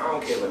question. I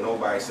don't care what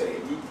nobody say.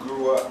 If you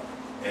grew up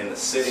in the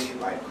city,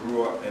 like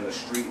grew up in the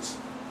streets,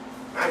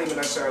 not even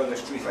necessarily in the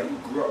streets, like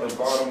you grew up in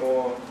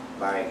Baltimore,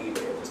 like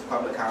either it was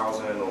public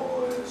housing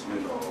or it's, you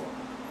know,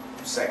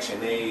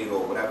 Section 8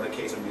 or whatever the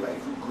case would be, like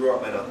if you grew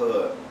up in a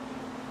hood,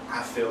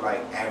 I feel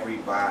like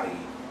everybody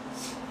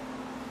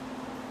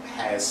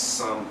has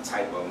some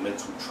type of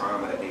mental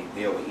trauma that they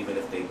deal with, even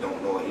if they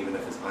don't know it, even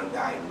if it's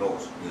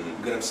undiagnosed. You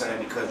get what I'm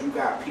saying? Because you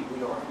got people,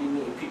 you know, I be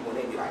meeting people and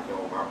they be like,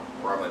 yo, my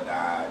brother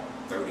died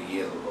 30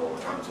 years ago,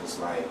 and I'm just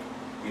like,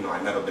 you know,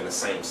 I never been the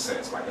same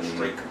since, like a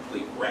straight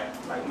complete wreck,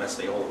 like messed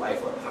their whole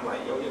life up. And I'm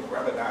like, yo, your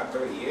brother died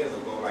 30 years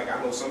ago. Like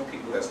I know some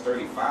people that's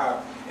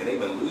 35 and they've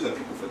been losing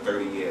people for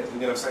 30 years. You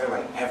know what I'm saying?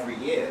 Like every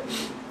year.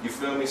 You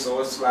feel me? So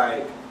it's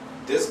like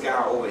this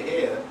guy over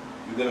here,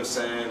 you get what I'm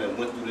saying, and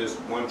went through this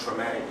one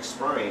traumatic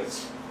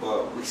experience,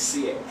 but we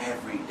see it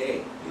every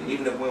day.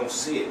 Even if we don't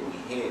see it, we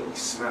hear it, we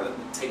smell it,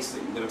 we taste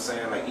it. You get what I'm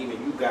saying? Like even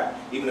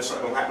if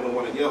something don't happen to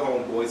one of your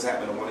homeboys, it's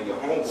happened to one of your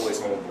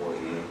homeboys'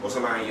 or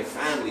somebody in your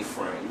family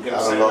friend. You get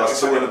what I'm saying? I lost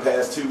two in the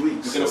past 2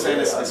 weeks. You get what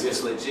I'm saying?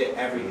 It's legit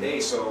every day.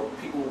 So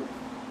people,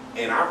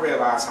 and I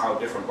realize how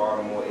different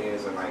Baltimore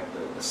is and like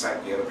the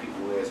psyche of the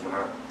people is when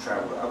I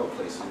travel to other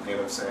places. You get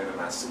what I'm saying?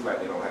 And I see like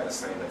they don't have the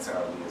same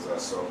mentality as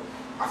us. So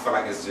I feel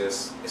like it's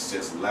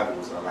just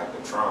levels of like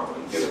the trauma.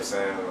 You get what I'm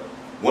saying?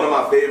 One of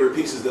my favorite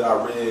pieces that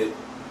I read,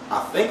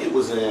 I think it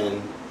was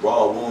in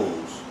Raw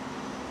Wounds.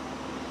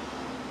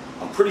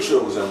 I'm pretty sure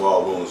it was in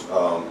Raw Wounds.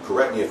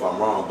 Correct me if I'm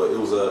wrong, but it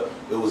was a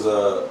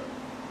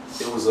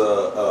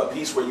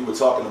piece where you were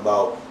talking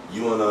about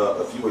you and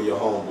a few of your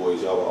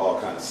homeboys. Y'all were all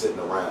kind of sitting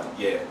around.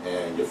 Yeah.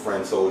 And your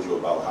friend told you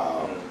about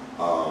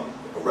how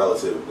a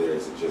relative of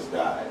theirs had just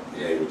died.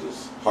 And they were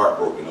just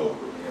heartbroken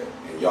over it.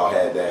 Yeah. And y'all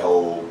had that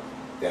whole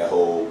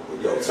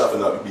yo,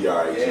 toughen up, you be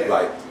all right. Yeah.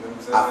 Like,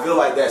 I feel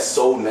like that's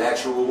so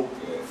natural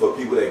for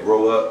people that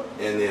grow up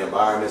in the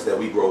environments that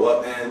we grow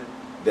up in,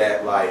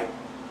 that like,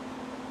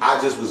 I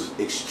just was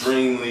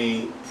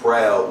extremely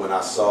proud when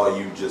I saw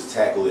you just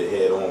tackle it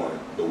head on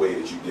the way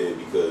that you did,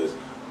 because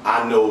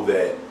I know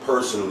that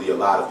personally a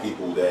lot of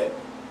people that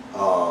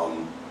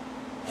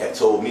had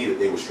told me that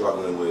they were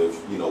struggling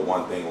with, you know,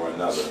 one thing or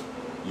another,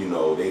 you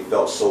know, they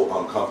felt so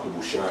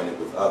uncomfortable sharing it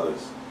with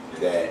others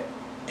that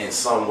in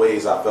some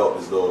ways I felt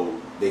as though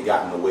they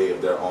got in the way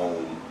of their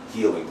own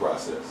healing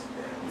process.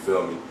 You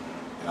feel me?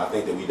 And I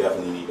think that we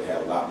definitely need to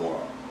have a lot more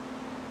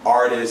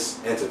artists,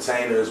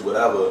 entertainers,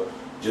 whatever,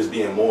 just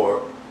being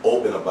more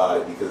open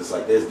about it, because it's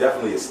like there's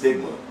definitely a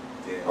stigma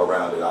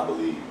around it, I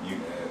believe.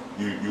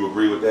 You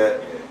agree with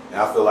that? And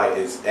I feel like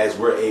it's, as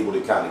we're able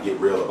to kind of get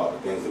real about the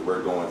things that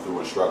we're going through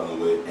and struggling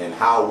with and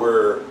how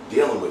we're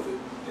dealing with it.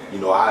 You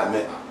know, I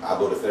admit I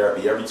go to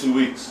therapy every 2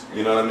 weeks.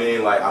 You know what I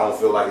mean? Like, I don't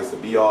feel like it's the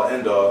be all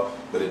end all,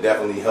 but it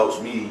definitely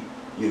helps me,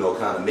 you know,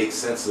 kind of make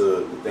sense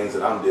of the things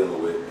that I'm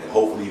dealing with. And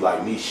hopefully,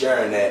 like, me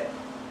sharing that,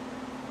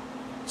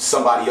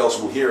 somebody else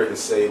will hear it and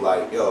say,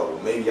 like, yo,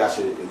 maybe I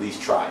should at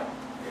least try it.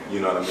 You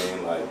know what I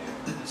mean? Like,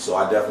 so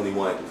I definitely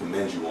wanted to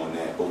commend you on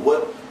that. But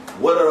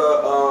what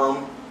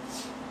are,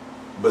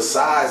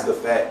 besides the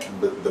fact,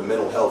 the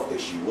mental health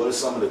issue, what are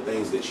some of the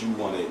things that you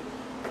want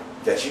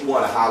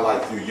to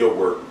highlight through your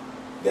work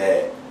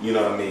that, you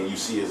know what I mean, you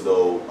see as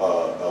though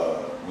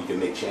we can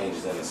make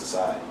changes in the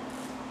society?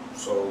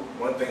 So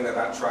one thing that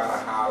I try to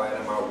highlight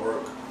in my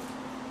work,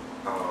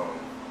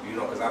 you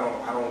know, because I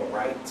don't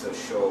write to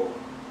show,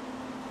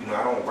 you know,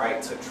 I don't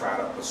write to try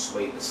to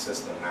persuade the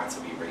system not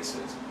to be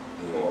racist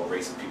or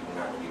racist people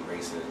not to be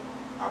racist.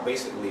 I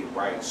basically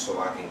write so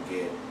I can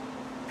get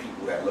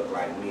people that look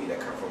like me, that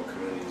come from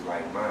communities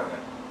like mine,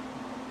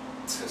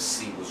 to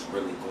see what's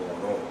really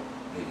going on.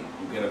 You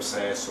get what I'm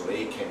saying? So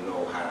they can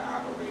know how to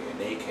operate and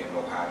they can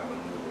know how to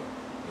maneuver.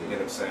 You get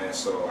what I'm saying?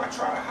 So I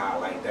try to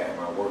highlight that in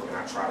my work, and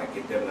I try to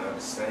get them to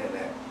understand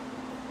that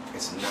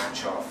it's not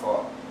y'all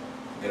fault.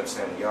 You get what I'm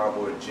saying? When y'all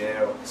go to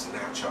jail, it's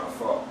not y'all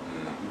fault.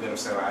 You get what I'm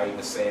saying? I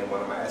even say in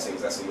one of my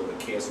essays, I say, yo, the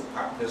kids who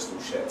pop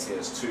pistols shed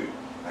tears too.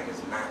 Like,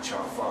 it's not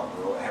y'all fault,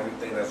 bro.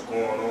 Everything that's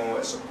going on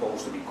is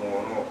supposed to be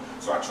going on.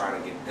 So I try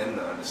to get them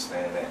to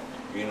understand that.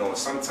 You know, and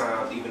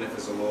sometimes, even if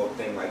it's a little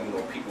thing, like, you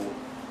know, people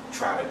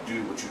try to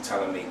do what you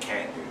tell them they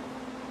can't do.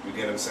 You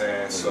get what I'm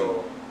saying?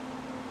 So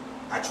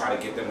I try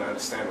to get them to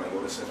understand, like,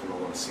 yo, the system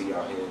don't want to see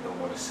y'all here, don't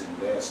want to see you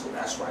there. So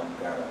that's why you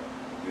gotta,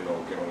 you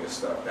know, get on your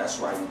stuff. That's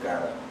why you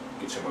gotta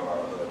get your mouth out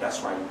of the hood.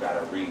 That's why you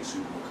gotta read so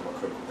you can become a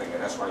critical thinker.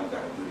 That's why you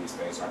gotta do these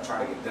things. So I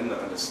try to get them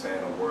to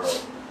understand the world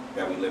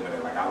that we live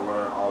in. Like, I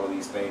learn all of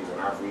these things, and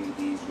I read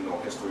these, you know,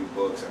 history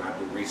books, and I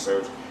do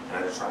research, and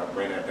I just try to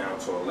bring that down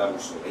to a level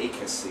so they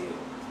can see it.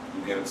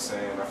 You get what I'm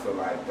saying? I feel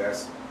like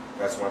that's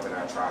one thing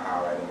I try to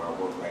highlight in my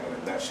work, like in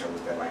a nutshell,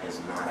 is that, like,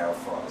 it's not our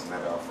fault. It's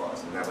never our fault.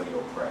 It's never the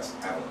oppressed,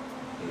 ever.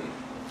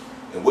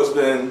 And what's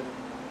been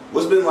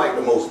like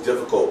the most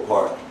difficult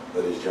part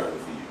of this journey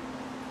for you?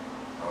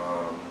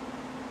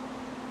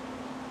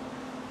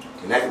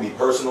 And that can be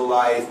personal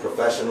life,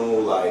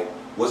 professional, like,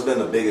 what's been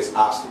the biggest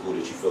obstacle that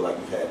you feel like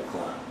you've had to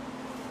climb?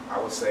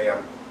 I would say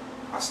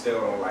I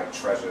still don't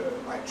treasure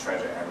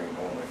every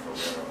moment for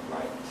real.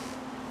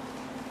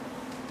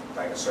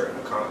 Like a certain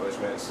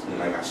accomplishments,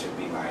 like I should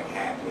be like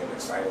happy and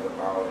excited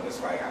about, and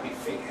it's like I be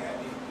fake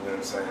happy. You know what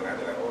I'm saying? I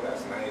be like, oh,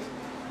 that's nice,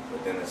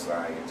 but then it's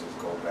like it just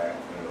go back,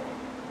 you know,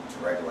 to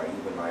regular. Like,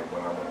 even like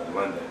when I went to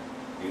London,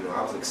 you know,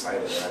 I was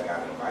excited that I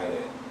got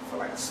invited for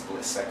like a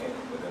split second,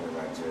 but then it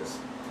like just.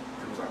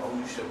 It was like, oh,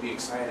 you should be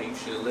excited, you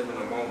should live in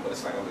the moment, but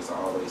it's like I'm just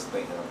always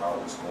thinking about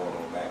what's going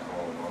on back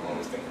home. I'm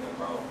always thinking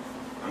about,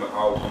 I'm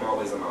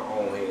always in my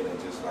own head and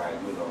just like,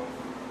 you know,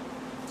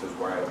 just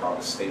worried about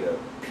the state of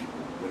people,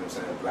 you know what I'm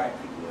saying, black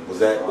people. Was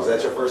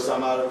that your first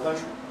time out of the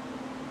country?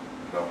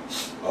 No.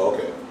 Oh,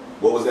 okay.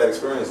 What was that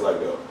experience like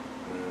though?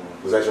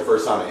 Was that your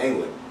first time in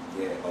England?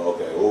 Yeah. Oh,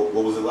 okay.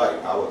 What was it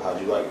like? How'd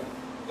you like it?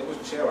 It was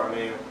chill. I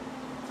mean,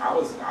 I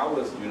was,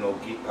 you know,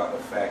 geeked out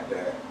the fact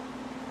that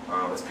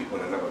there's people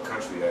in another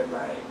country that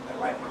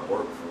like my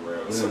work for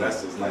real. So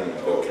that's just like,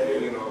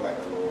 okay, you know, like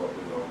a little,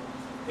 you know.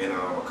 And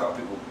a couple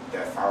people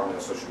that follow me on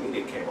social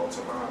media came out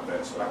to my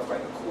event, so that was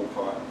like a cool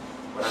part.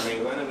 But I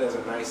mean, London is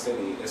a nice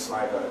city. It's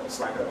like a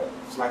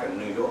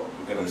New York.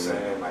 You get what I'm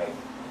saying? Like,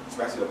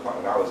 especially the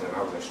part that I was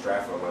in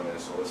Stratford, London.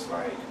 So it's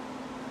like,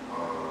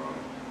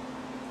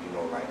 you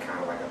know, like kind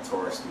of like a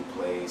touristy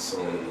place.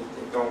 So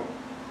it don't.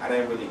 I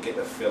didn't really get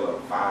the feel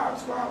of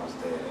vibes while I was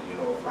there. You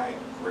know, like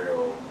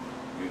real.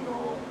 You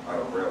know,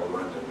 real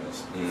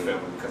Londoners, you feel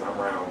me? Because I'm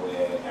around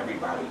where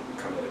everybody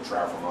come here to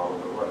travel from all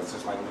over the world. It's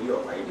just like New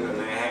York. Like, you know,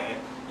 Manhattan,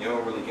 you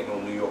don't really get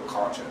no New York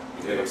culture.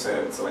 You know what I'm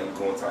saying? So like you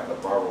go into like the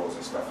boroughs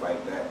and stuff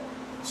like that.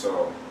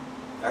 So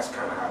that's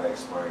kind of how the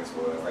experience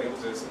was. Like it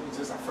was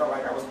just, I felt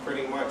like I was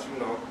pretty much, you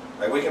know,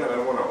 like waking up in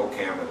the morning,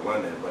 okay, I'm in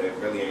London, but it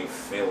really ain't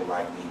feel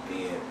like me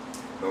being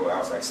nowhere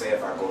else. Like say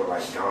if I go to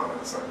like Ghana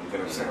or something, you get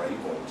what I'm saying? Like you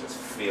gonna just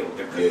feel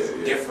different. It's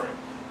different.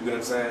 You know what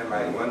I'm saying?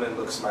 Like London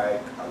looks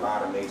like a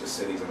lot of major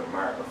cities in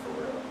America for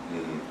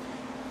real.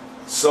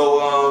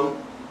 So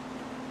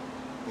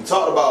you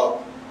talked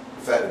about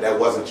the fact that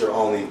wasn't your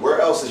only. Where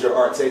else is your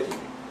art taking you?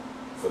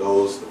 For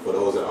those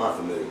that aren't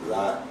familiar,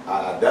 because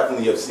I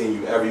definitely have seen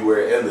you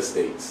everywhere in the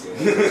States.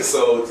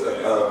 So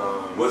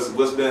what's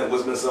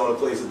been some of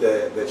the places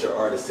that your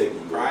art is taking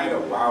you? Probably the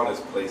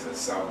wildest place in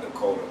South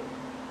Dakota.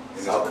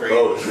 And South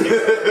Dakota.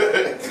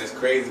 And it's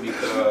crazy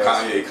because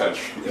Kanye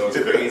country. It was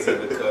crazy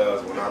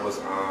because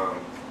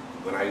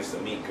when I used to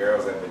meet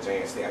girls at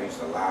Virginia State, I used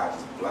to lie,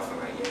 just bluffing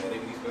like, yeah, they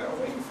used to be like, oh,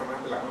 where you from?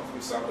 I'd be like, I'm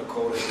from South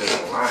Dakota.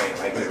 Just lying,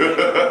 like,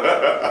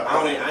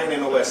 I didn't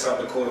know where South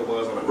Dakota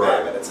was on the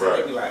map at the time.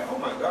 They'd be like, oh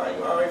my God,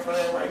 you already from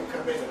there? Right, you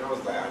come in? And I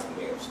was like, I didn't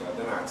make up stuff.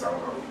 Then I told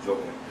them I was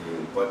joking,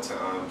 but to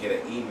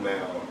get an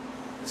email.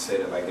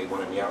 Said that like they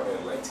wanted me out there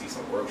to like teach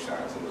some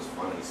workshops. It was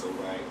funny. So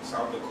like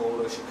South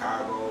Dakota,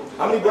 Chicago.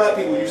 How many black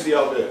people you see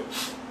out there?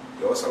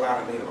 Yo, it's a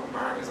lot of Native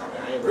Americans out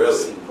there. I ain't really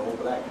seen no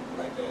black people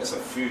like that. It's a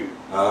few,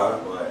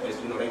 but it's,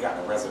 you know, they got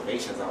the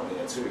reservations out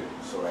there too.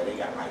 So like they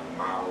got like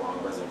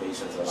mile-long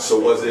reservations. Of, like,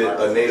 so was it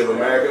a Native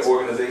American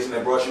organization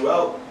that brought you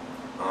out?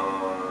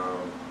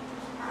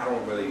 I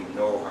don't really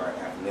know her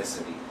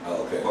ethnicity.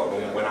 Oh, okay. But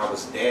when I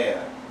was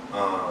there,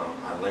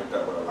 I linked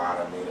up with a lot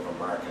of Native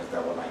Americans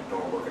that were like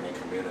doing work in their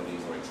communities,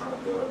 like trying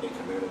to build up their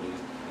communities.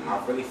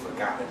 I really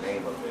forgot the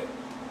name of it,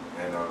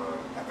 and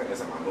I think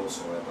it's in my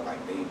notes on it. But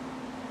like they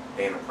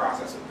in the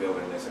process of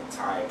building this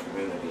entire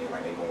community, and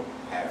like they gonna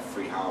have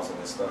free housing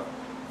and stuff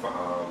for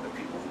the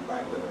people who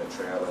like live in the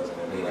trailers and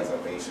in the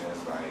reservations.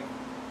 Like,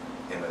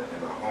 and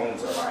the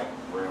homes are like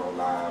real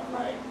live,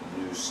 like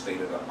new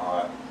state of the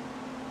art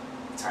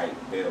type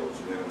builds.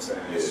 You know what I'm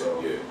saying? Yeah,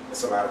 so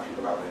it's a lot of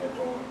people out there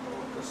doing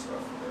good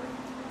stuff.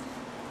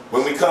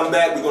 When we come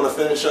back, we're going to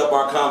finish up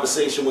our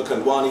conversation with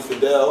Kondwani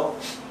Fidel.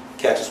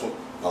 Catch us when...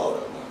 Oh,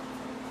 no.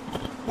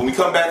 When we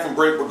come back from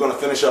break, we're going to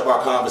finish up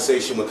our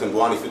conversation with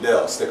Kondwani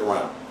Fidel. Stick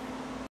around.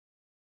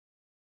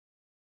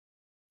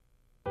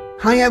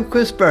 Hi, I'm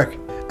Chris Burke,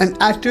 an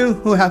actor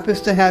who happens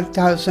to have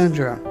Down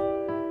syndrome.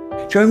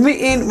 Join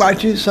me in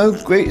watching some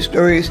great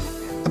stories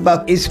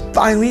about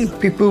inspiring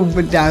people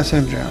with Down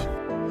syndrome.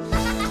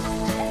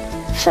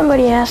 If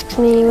somebody asks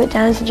me what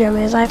Down syndrome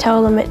is, I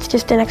tell them it's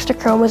just an extra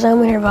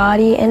chromosome in your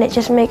body and it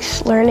just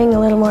makes learning a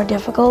little more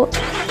difficult.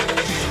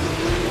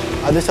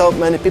 I just hope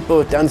many people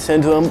with Down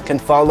syndrome can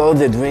follow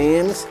their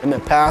dreams and the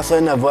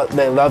passion of what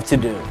they love to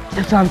do.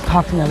 That's what I'm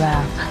talking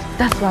about.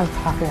 That's what I'm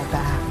talking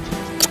about.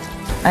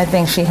 I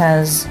think she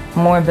has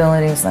more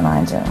abilities than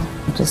I do.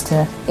 Just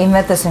to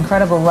emit this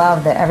incredible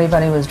love that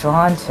everybody was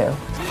drawn to.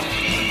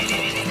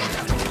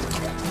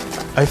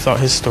 I thought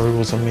his story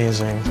was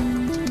amazing.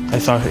 I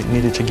thought he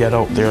needed to get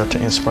out there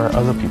to inspire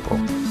other people.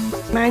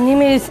 My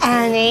name is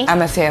Annie.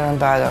 I'm a Aaron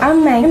Maybin.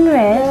 I'm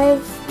Megan.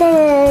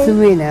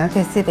 Serena.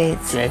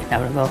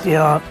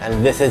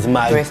 And this is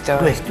my great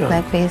story.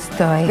 My great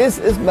story. This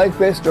is my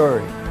great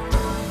story.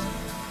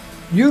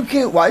 You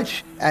can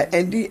watch at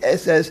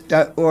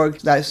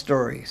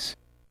ndss.org/stories.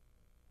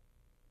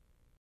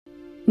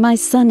 My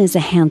son is a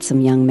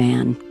handsome young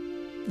man,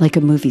 like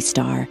a movie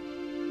star.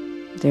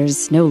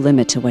 There's no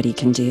limit to what he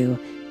can do.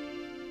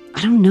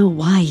 I don't know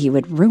why he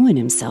would ruin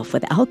himself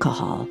with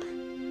alcohol.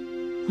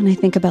 When I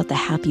think about the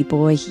happy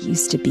boy he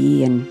used to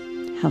be and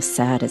how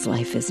sad his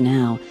life is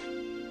now,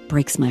 it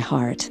breaks my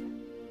heart.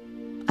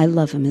 I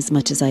love him as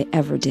much as I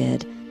ever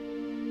did,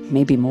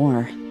 maybe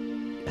more,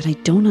 but I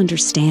don't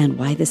understand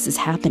why this is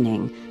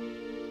happening.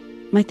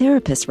 My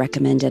therapist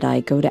recommended I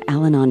go to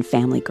Al-Anon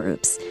family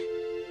groups.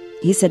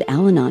 He said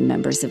Al-Anon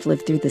members have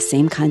lived through the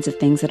same kinds of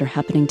things that are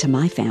happening to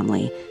my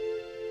family.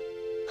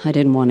 I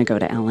didn't want to go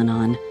to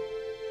Al-Anon,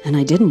 and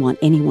I didn't want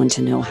anyone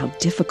to know how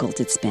difficult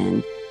it's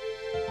been.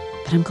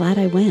 But I'm glad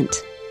I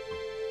went.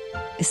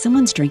 Is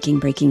someone's drinking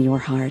breaking your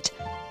heart?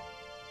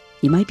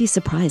 You might be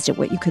surprised at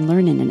what you can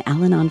learn in an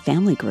Al-Anon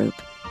family group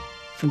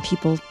from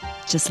people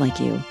just like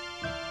you.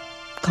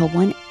 Call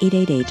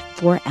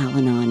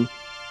 1-888-4-AL-ANON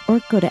or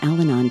go to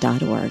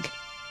alanon.org.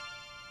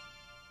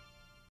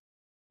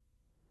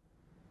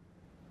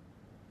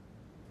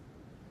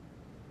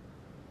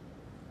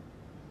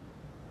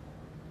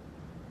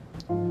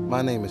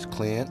 My name is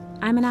Clint.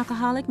 I'm an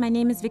alcoholic. My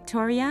name is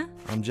Victoria.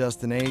 I'm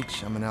Justin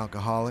H. I'm an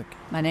alcoholic.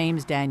 My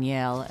name's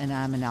Danielle, and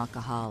I'm an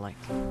alcoholic.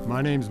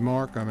 My name's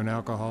Mark. I'm an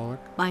alcoholic.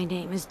 My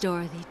name is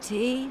Dorothy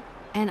T.,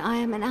 and I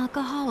am an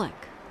alcoholic.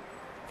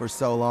 For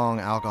so long,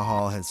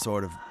 alcohol has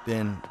sort of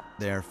been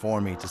there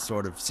for me to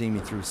sort of see me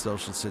through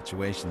social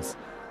situations.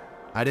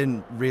 I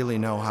didn't really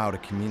know how to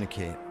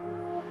communicate.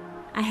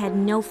 I had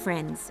no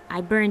friends.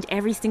 I burned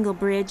every single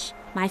bridge.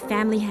 My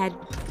family had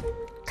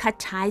cut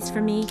ties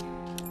for me.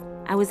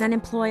 I was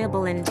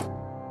unemployable and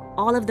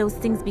all of those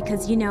things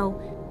because, you know,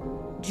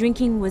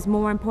 drinking was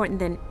more important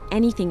than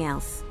anything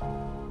else.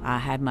 I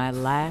had my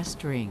last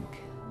drink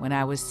when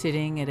I was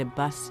sitting at a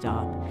bus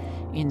stop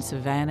in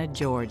Savannah,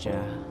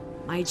 Georgia.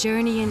 My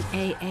journey in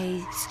AA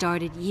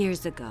started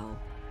years ago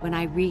when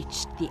I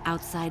reached the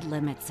outside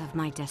limits of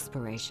my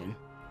desperation.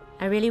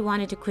 I really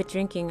wanted to quit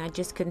drinking. I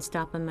just couldn't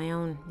stop on my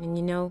own. And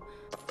you know,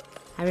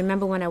 I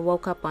remember when I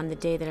woke up on the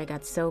day that I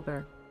got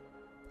sober,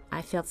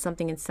 I felt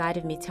something inside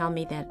of me tell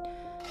me that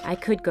I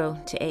could go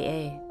to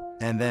AA.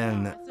 And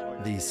then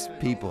these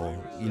people,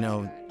 you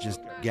know,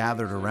 just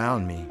gathered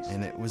around me,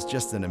 and it was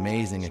just an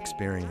amazing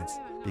experience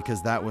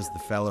because that was the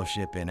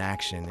fellowship in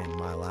action in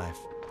my life.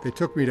 They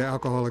took me to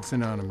Alcoholics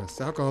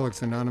Anonymous.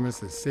 Alcoholics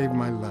Anonymous has saved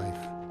my life.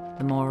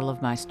 The moral of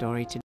my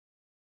story today.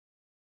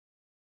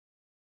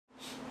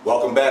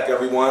 Welcome back,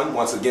 everyone.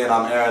 Once again,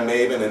 I'm Aaron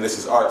Maybin, and this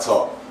is Art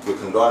Talk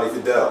with Kondwani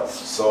Fidel.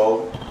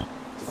 So,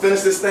 to finish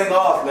this thing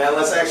off, man,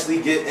 let's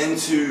actually get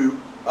into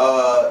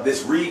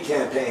this read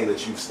campaign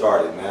that you've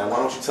started, man. Why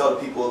don't you tell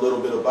the people a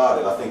little bit about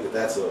it? I think that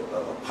that's a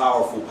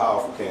powerful,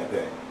 powerful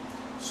campaign.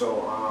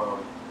 So,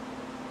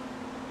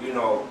 you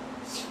know,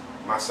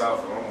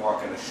 myself, if I'm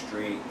walking the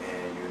street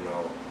and, you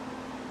know,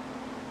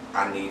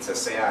 I need to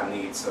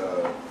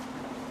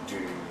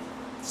do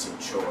some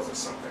chores or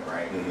something,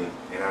 right?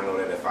 And I know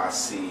that if I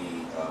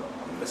see a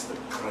Mr.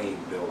 Clean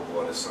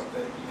billboard or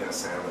something, you know what I'm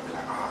saying, I'm gonna be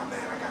like, oh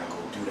man, I gotta go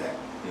do that.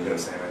 You know what I'm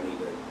saying? I need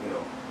to, you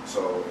know.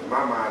 So in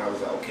my mind, I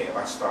was like, okay, if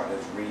I start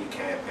this read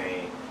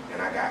campaign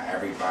and I got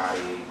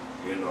everybody,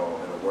 you know,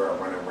 in the world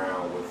running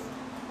around with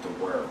the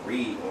word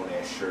read on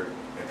their shirt,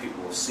 and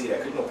people will see that.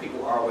 Because, you know,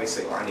 people always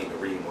say, oh, I need to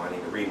read more,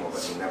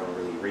 but they never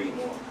really read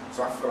more.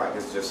 So I feel like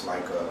it's just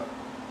like a,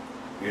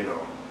 you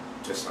know,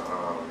 just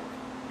something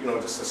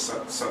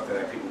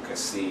that people can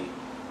see,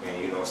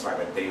 and, you know, it's like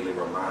a daily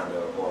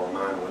reminder, or a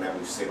reminder whenever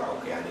you say, like,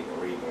 okay, I need to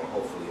read more.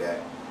 Hopefully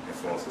that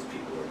influences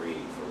people to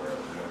read for real.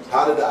 You know?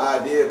 How did the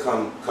idea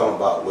come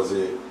about? Was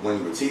it when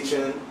you were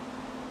teaching,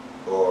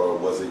 or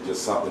was it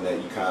just something that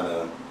you kind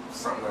of...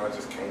 Something that I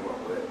just came up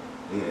with.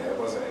 Yeah, it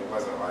wasn't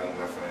like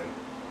nothing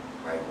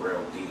like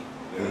real deep.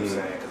 You know what I'm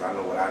saying? Because I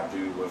know what I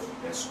do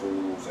in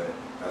schools, and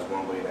that's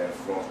one way that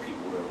influence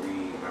people to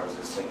read. And I was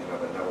just thinking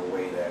of another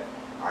way that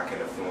I can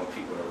influence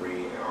people to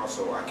read, and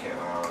also I can,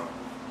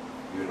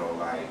 you know,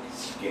 like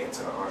get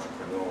into the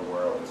entrepreneur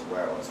world as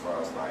well, as far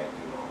as like,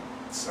 you know,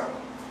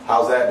 selling.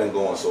 How's that been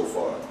going so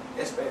far?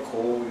 It's been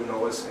cool. You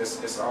know,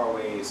 it's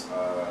always,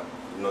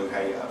 you know, you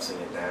have your ups and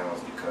your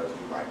downs because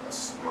you like a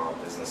small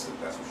business, if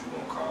that's what you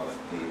want to call it.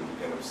 You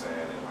get what I'm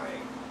saying? And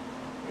like,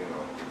 you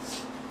know.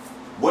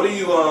 What do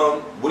you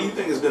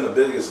think has been the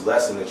biggest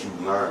lesson that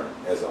you've learned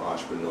as an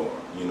entrepreneur,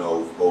 you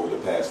know, over the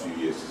past few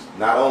years?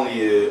 Not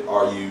only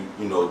are you,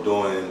 you know,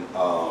 doing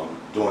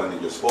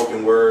your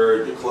spoken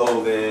word, your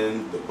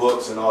clothing, the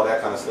books and all that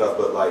kind of stuff,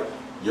 but like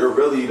you're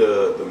really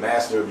the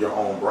master of your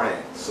own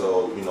brand.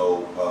 So, you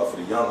know, for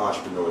the young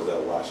entrepreneurs that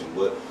are watching,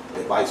 what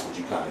advice would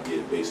you kind of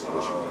give based on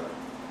what you learned?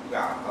 You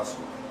gotta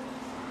hustle.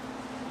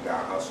 You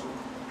gotta hustle.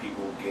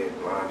 People get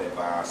blinded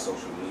by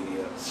social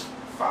media,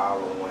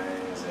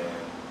 followings, and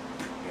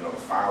you know, the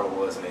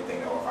followers, and they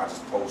think, oh, if I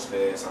just post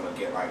this, I'm gonna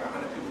get like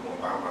 100 people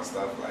gonna buy my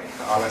stuff. Like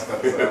all that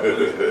stuff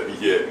is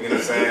yeah. You know what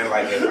I'm saying?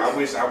 Like I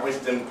wish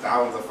them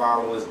thousands of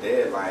followers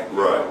did. Like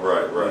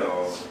right. You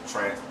know,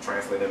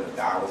 translate them to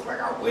dollars.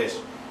 Like I wish. You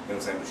know what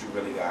I'm saying? But you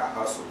really gotta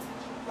hustle.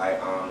 Like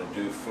the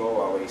dude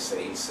Flo always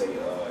say,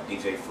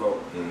 DJ Flo,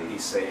 he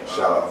say,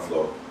 shout out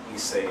Flo. He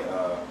say,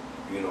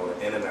 you know,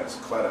 the internet is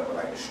cluttered, but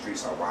like the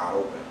streets are wide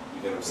open.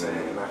 You know what I'm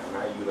saying? And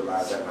I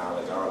utilize that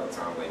knowledge all the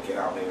time. Like get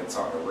out there and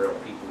talk to real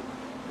people.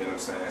 You know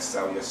what I'm saying?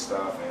 Sell your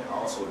stuff and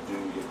also do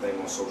your thing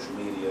on social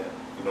media,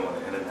 you know, on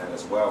the internet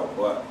as well.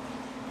 But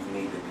you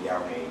need to be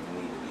out here and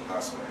you need to be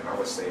hustling. And I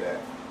would say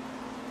that,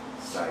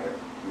 like,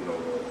 you know,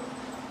 the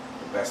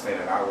best thing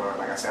that I learned,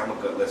 like I said, I'm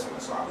a good listener,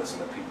 so I listen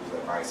to people's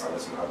advice, I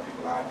listen to other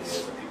people's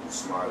ideas, and people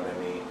smarter than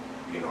me.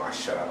 You know, I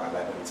shut up, I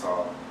let them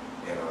talk,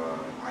 and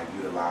I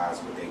utilize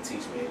what they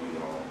teach me, and, you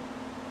know,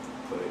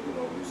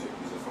 use it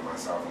for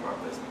myself and my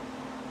business.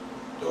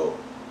 Dope.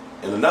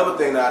 And another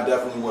thing that I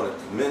definitely want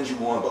to commend you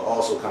on, but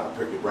also kind of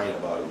prick your brain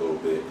about a little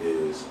bit,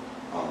 is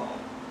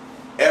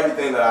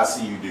everything that I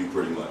see you do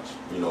pretty much.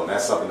 You know, and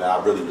that's something that I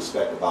really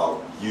respect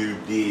about you,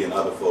 D, and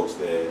other folks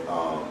that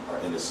are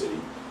in the city.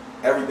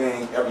 Every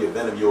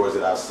event of yours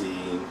that I've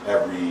seen,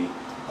 every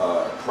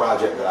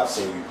project that I've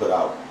seen you put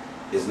out,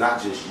 is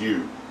not just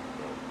you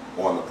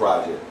on the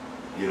project.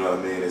 You know what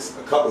I mean? It's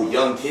a couple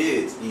young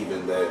kids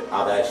even that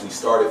I've actually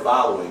started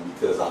following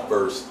because I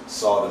first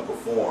saw them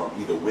perform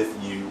either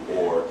with you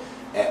or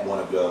at one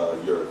of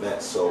your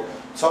events. So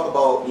talk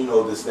about, you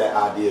know, that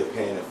idea of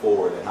paying it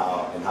forward and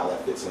how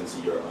that fits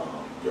into your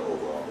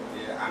overall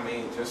brand. Yeah, I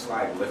mean, just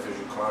like lift as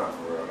you climb,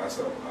 for real. That's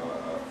a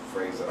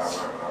phrase that I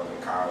learned when I was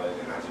in college,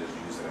 and I just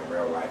use it in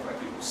real life, like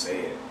people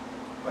say it,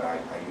 but I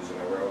use it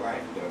in real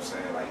life. You know what I'm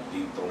saying? Like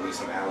D throw me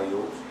some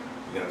alley-oops.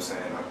 You know what I'm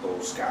saying? I throw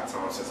Scott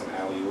Thompson some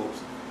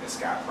alley-oops, and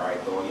Scott probably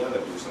throw Younger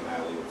do some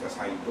alley-oops. That's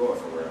how you do it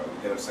for real. You know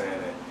what I'm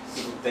saying? And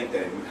people think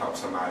that if you help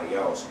somebody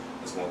else,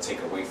 it's going to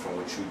take away from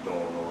what you're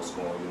doing, or it's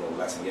going to, you know,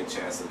 lessen your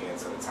chance of getting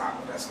to the top.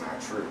 But that's not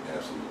true.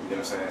 Absolutely. You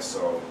know what I'm saying?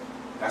 So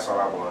that's all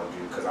I want to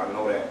do, because I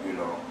know that, you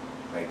know,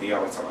 like they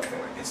always talk about things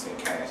like instant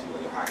cash. You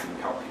know, how can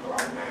you help people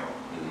out now?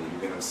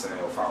 You know what I'm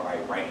saying? Without like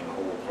writing the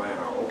whole plan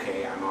out.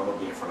 Okay, I know I'm gonna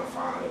be in front of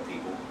 500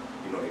 people.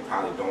 You know, they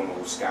probably don't know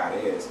who Scott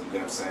is. You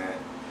know what I'm saying?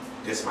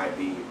 This might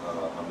be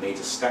a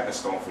major stepping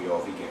stone for you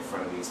if you get in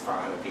front of these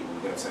 500 people. You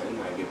know what I'm saying? You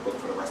might get booked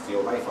for the rest of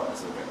your life out of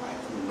this event. Like,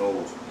 who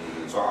knows?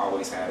 So I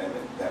always had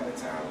that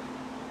mentality.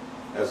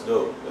 That's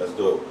dope. That's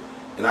dope.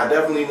 And I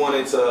definitely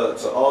wanted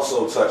to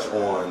also touch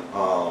on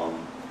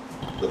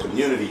the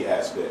community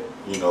aspect.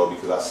 You know,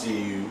 because I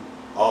see you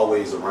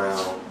always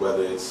around,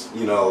 whether it's,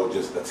 you know,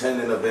 just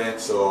attending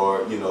events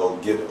or, you know,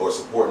 giving or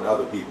supporting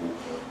other people.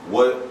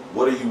 What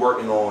are you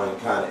working on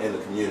kind of in the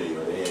community?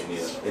 Are there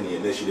any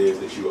initiatives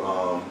that you're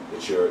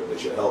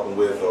helping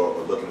with or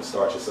looking to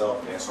start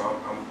yourself? Yeah, so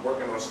I'm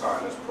working on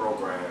starting this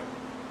program,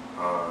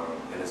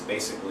 and it's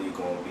basically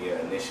going to be an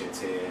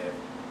initiative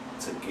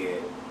to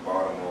get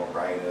Baltimore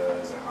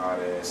writers and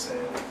artists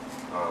and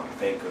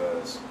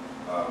thinkers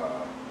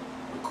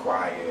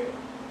required,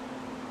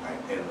 like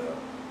in the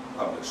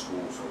public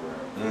schools for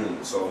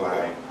real. So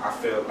like, I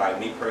feel like,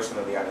 me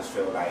personally, I just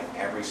feel like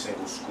every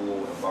single school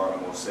in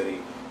Baltimore City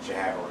should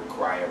have a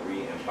required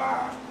reading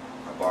by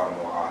a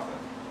Baltimore author.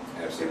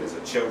 If it's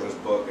a children's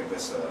book, if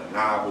it's a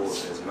novel,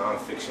 if it's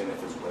nonfiction,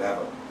 if it's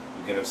whatever,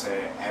 you get what I'm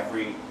saying?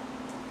 Every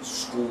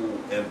school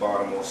in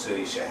Baltimore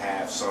City should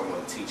have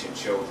someone teaching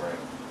children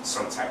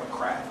some type of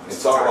craft.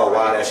 And talk about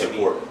why that's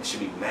important. It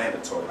should be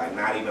mandatory. Like,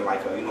 not even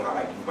like a, you know how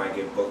like you might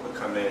get a book to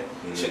come in,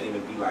 it shouldn't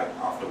even be like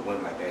off the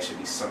whim like that. It should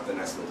be something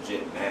that's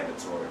legit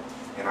mandatory.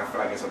 And I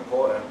feel like it's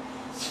important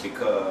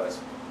because,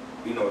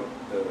 you know,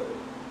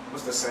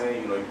 what's the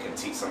saying? You know, you can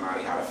teach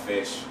somebody how to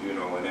fish, you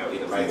know, and they'll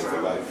eat a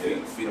lifetime.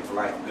 Feed them for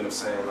life. You know what I'm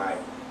saying? Like,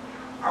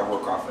 I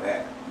work off of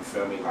that. You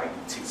feel me? Like,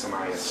 you teach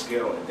somebody a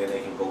skill, and then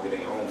they can go get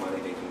their own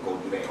money. They can go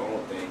do their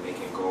own thing. They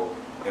can go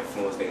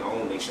influence their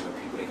own nation of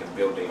people. They can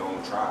build their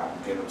own tribe.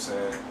 You get what I'm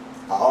saying?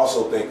 I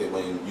also think that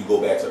when you go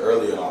back to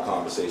earlier in our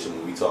conversation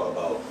when we talk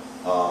about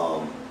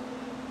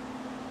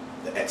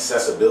the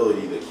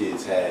accessibility that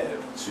kids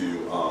have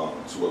to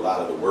a lot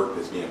of the work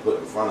that's being put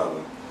in front of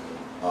them.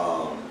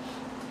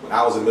 When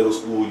I was in middle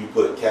school, you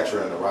put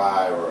Catcher in the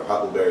Rye or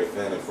Huckleberry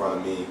Finn in front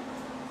of me.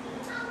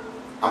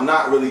 I'm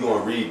not really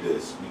going to read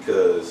this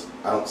because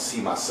I don't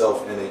see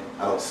myself in it.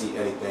 I don't see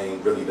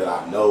anything really that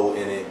I know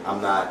in it.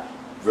 I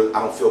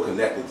don't feel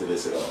connected to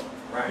this at all.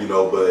 Right. You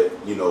know, but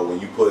you know, when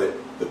you put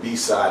the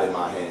B-side in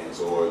my hands,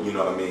 or you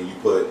know what I mean, you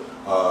put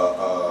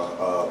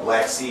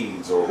Black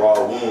Seeds or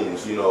Raw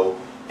Wounds, you know,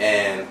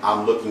 and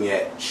I'm looking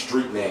at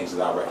street names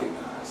that I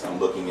recognize. I'm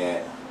looking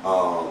at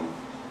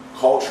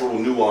cultural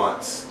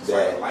nuance it's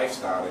like a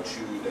lifestyle that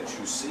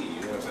you see.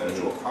 You know what I'm saying? That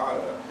you're a part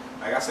of.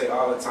 Like I say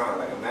all the time,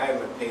 like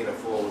imagine if Paid in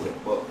Full was a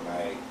book,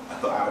 like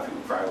a lot of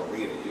people probably would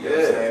read it. You know what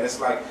I'm saying? It's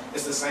like,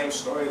 it's the same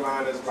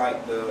storyline as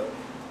like the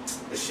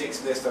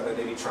Shakespeare stuff that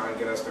they be trying to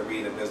get us to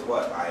read. And there's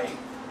what, like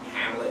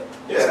Hamlet?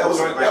 Yeah, that was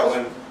like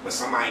when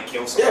somebody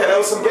killed somebody. Yeah, that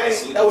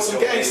was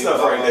some gang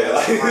stuff right there.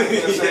 Like, you know what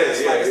I'm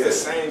saying? It's the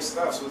same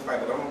stuff. So it's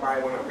like, but don't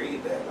nobody want to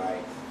read that.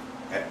 Like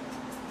at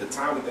the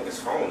time we think it's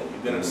phony. You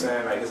get what I'm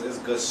saying? Like it's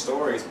good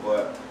stories,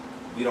 but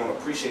we don't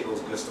appreciate those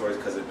good stories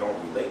because it don't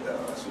relate to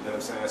us. You know what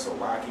I'm saying? So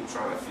why keep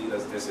trying to feed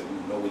us this if we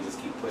know we just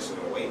keep pushing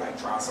it away? Like,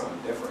 try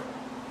something different.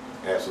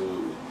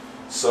 Absolutely.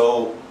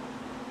 So,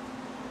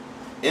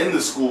 in the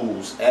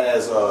schools,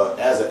 as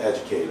an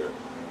educator,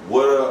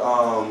 what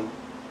are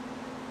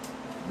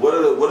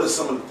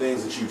some of the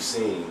things that you've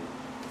seen,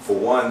 for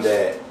one,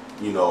 that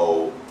you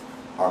know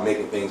are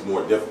making things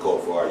more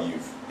difficult for our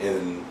youth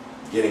in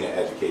getting an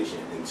education,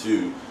 and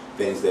two,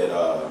 things that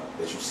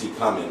that you see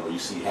coming or you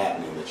see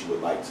happening that you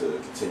would like to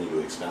continue to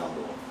expound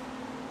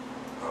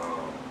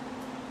on?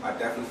 I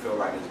definitely feel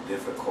like it's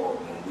difficult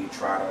when we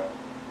try to,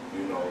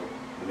 you know,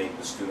 make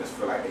the students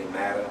feel like they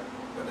matter,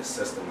 but the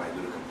system like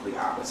do the complete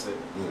opposite.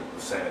 We're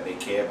saying that they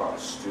care about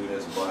the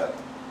students, but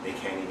they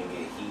can't even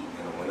get heat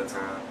in the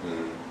wintertime.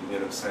 You get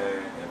what I'm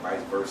saying? And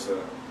vice versa. You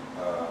get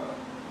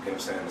what I'm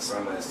saying? In the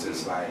summer it's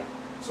just like,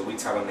 so we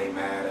tell them they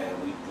matter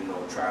and we, you know,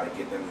 try to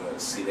get them to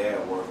see their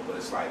worth, but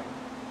it's like,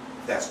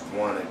 that's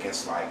one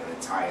against like an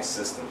entire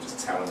system, just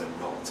telling them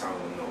no, telling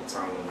them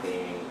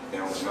they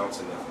don't amount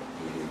to nothing.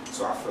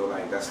 So I feel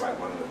like that's like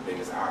one of the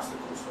biggest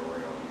obstacles for real.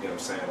 You get what I'm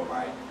saying? But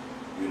like,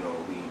 you know,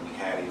 we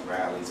had these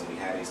rallies and we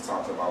had these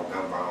talks about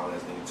gun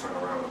violence, then you turn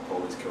around and the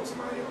police kill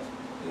somebody else.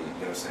 You get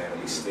what I'm saying?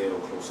 And we still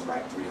close to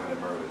like 300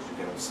 murders. You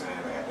get what I'm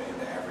saying? Like at the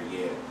end of every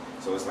year.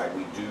 So it's like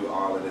we do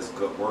all of this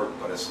good work,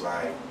 but it's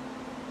like,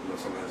 you know,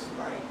 sometimes it's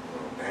like, you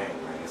know, dang,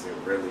 like is it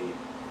really,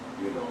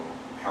 you know,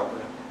 helping?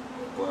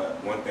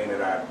 But one thing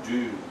that I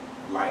do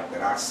like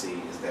that I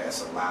see is that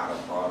it's a lot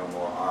of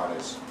Baltimore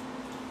artists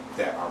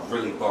that are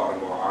really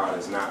Baltimore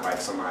artists, not like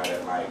somebody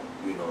that like,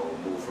 you know,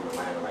 moved from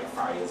Atlanta like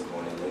 5 years ago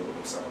and they labeled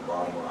themselves a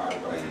Baltimore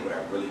artist, but like people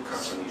that really come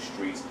from these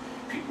streets,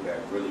 people that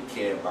really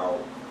care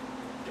about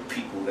the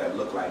people that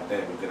look like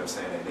them, you get what I'm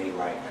saying, and they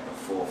like at the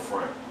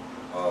forefront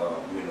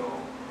of, you know,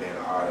 being an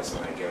artist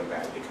and like giving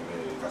back to the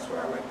community. That's what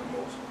I like the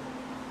most.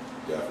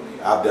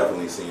 Definitely. I've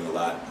definitely seen a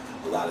lot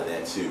of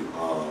that too.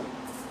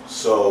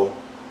 So,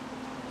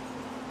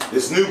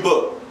 this new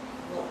book.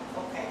 Well,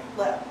 okay,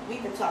 but we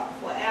can talk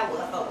for an hour.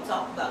 I thought we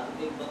talked about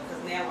the big book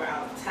because now we're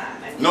out of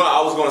time. No,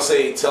 I was going to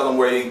say, tell them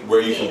where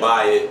you can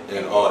buy it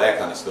and all that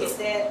kind of stuff. It's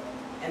that,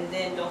 and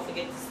then don't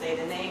forget to say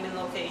the name and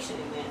location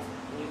again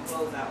when you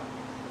close out.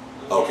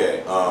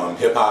 Okay,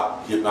 Hip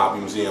Hop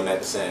Museum at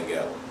the Sand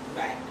Gallery.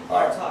 Right.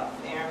 All right. Talk,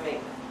 Aaron Maybin.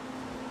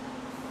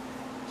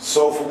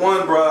 So for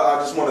one, bro, I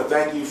just want to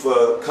thank you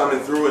for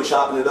coming through and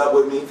chopping it up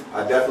with me.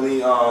 I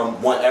definitely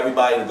want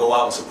everybody to go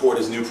out and support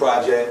his new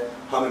project,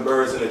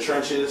 Hummingbirds in the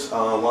Trenches.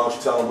 Why don't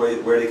you tell them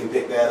where they can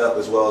pick that up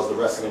as well as the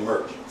rest of the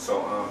merch?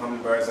 So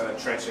Hummingbirds in the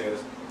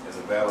Trenches is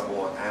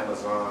available on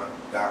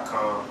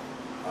Amazon.com.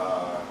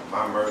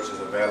 My merch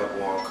is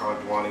available on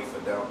Kondwani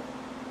Fidel.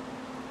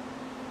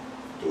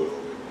 Do it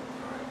over again.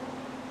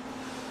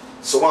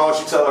 So why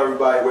don't you tell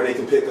everybody where they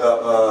can pick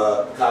up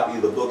a copy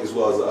of the book as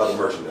well as the other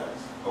merchandise?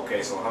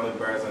 Okay, so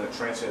Hummingbirds in the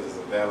Trenches is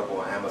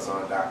available on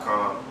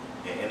Amazon.com,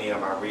 and any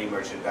of my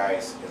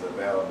re-merchandise is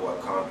available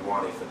at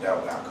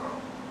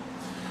KondwaniFidel.com.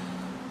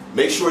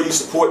 make sure you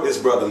support this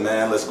brother,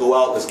 man. Let's go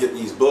out, let's get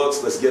these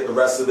books, let's get the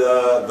rest of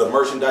the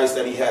merchandise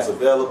that he has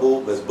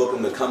available. Let's book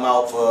him to come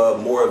out for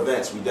more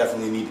events. We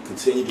definitely need to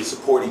continue to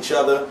support each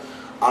other.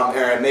 I'm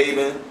Aaron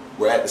Maybin.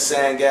 We're at the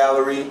Sand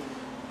Gallery,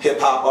 Hip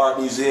Hop Art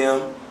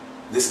Museum.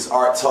 This is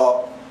Art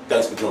Talk.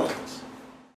 Thanks for joining us.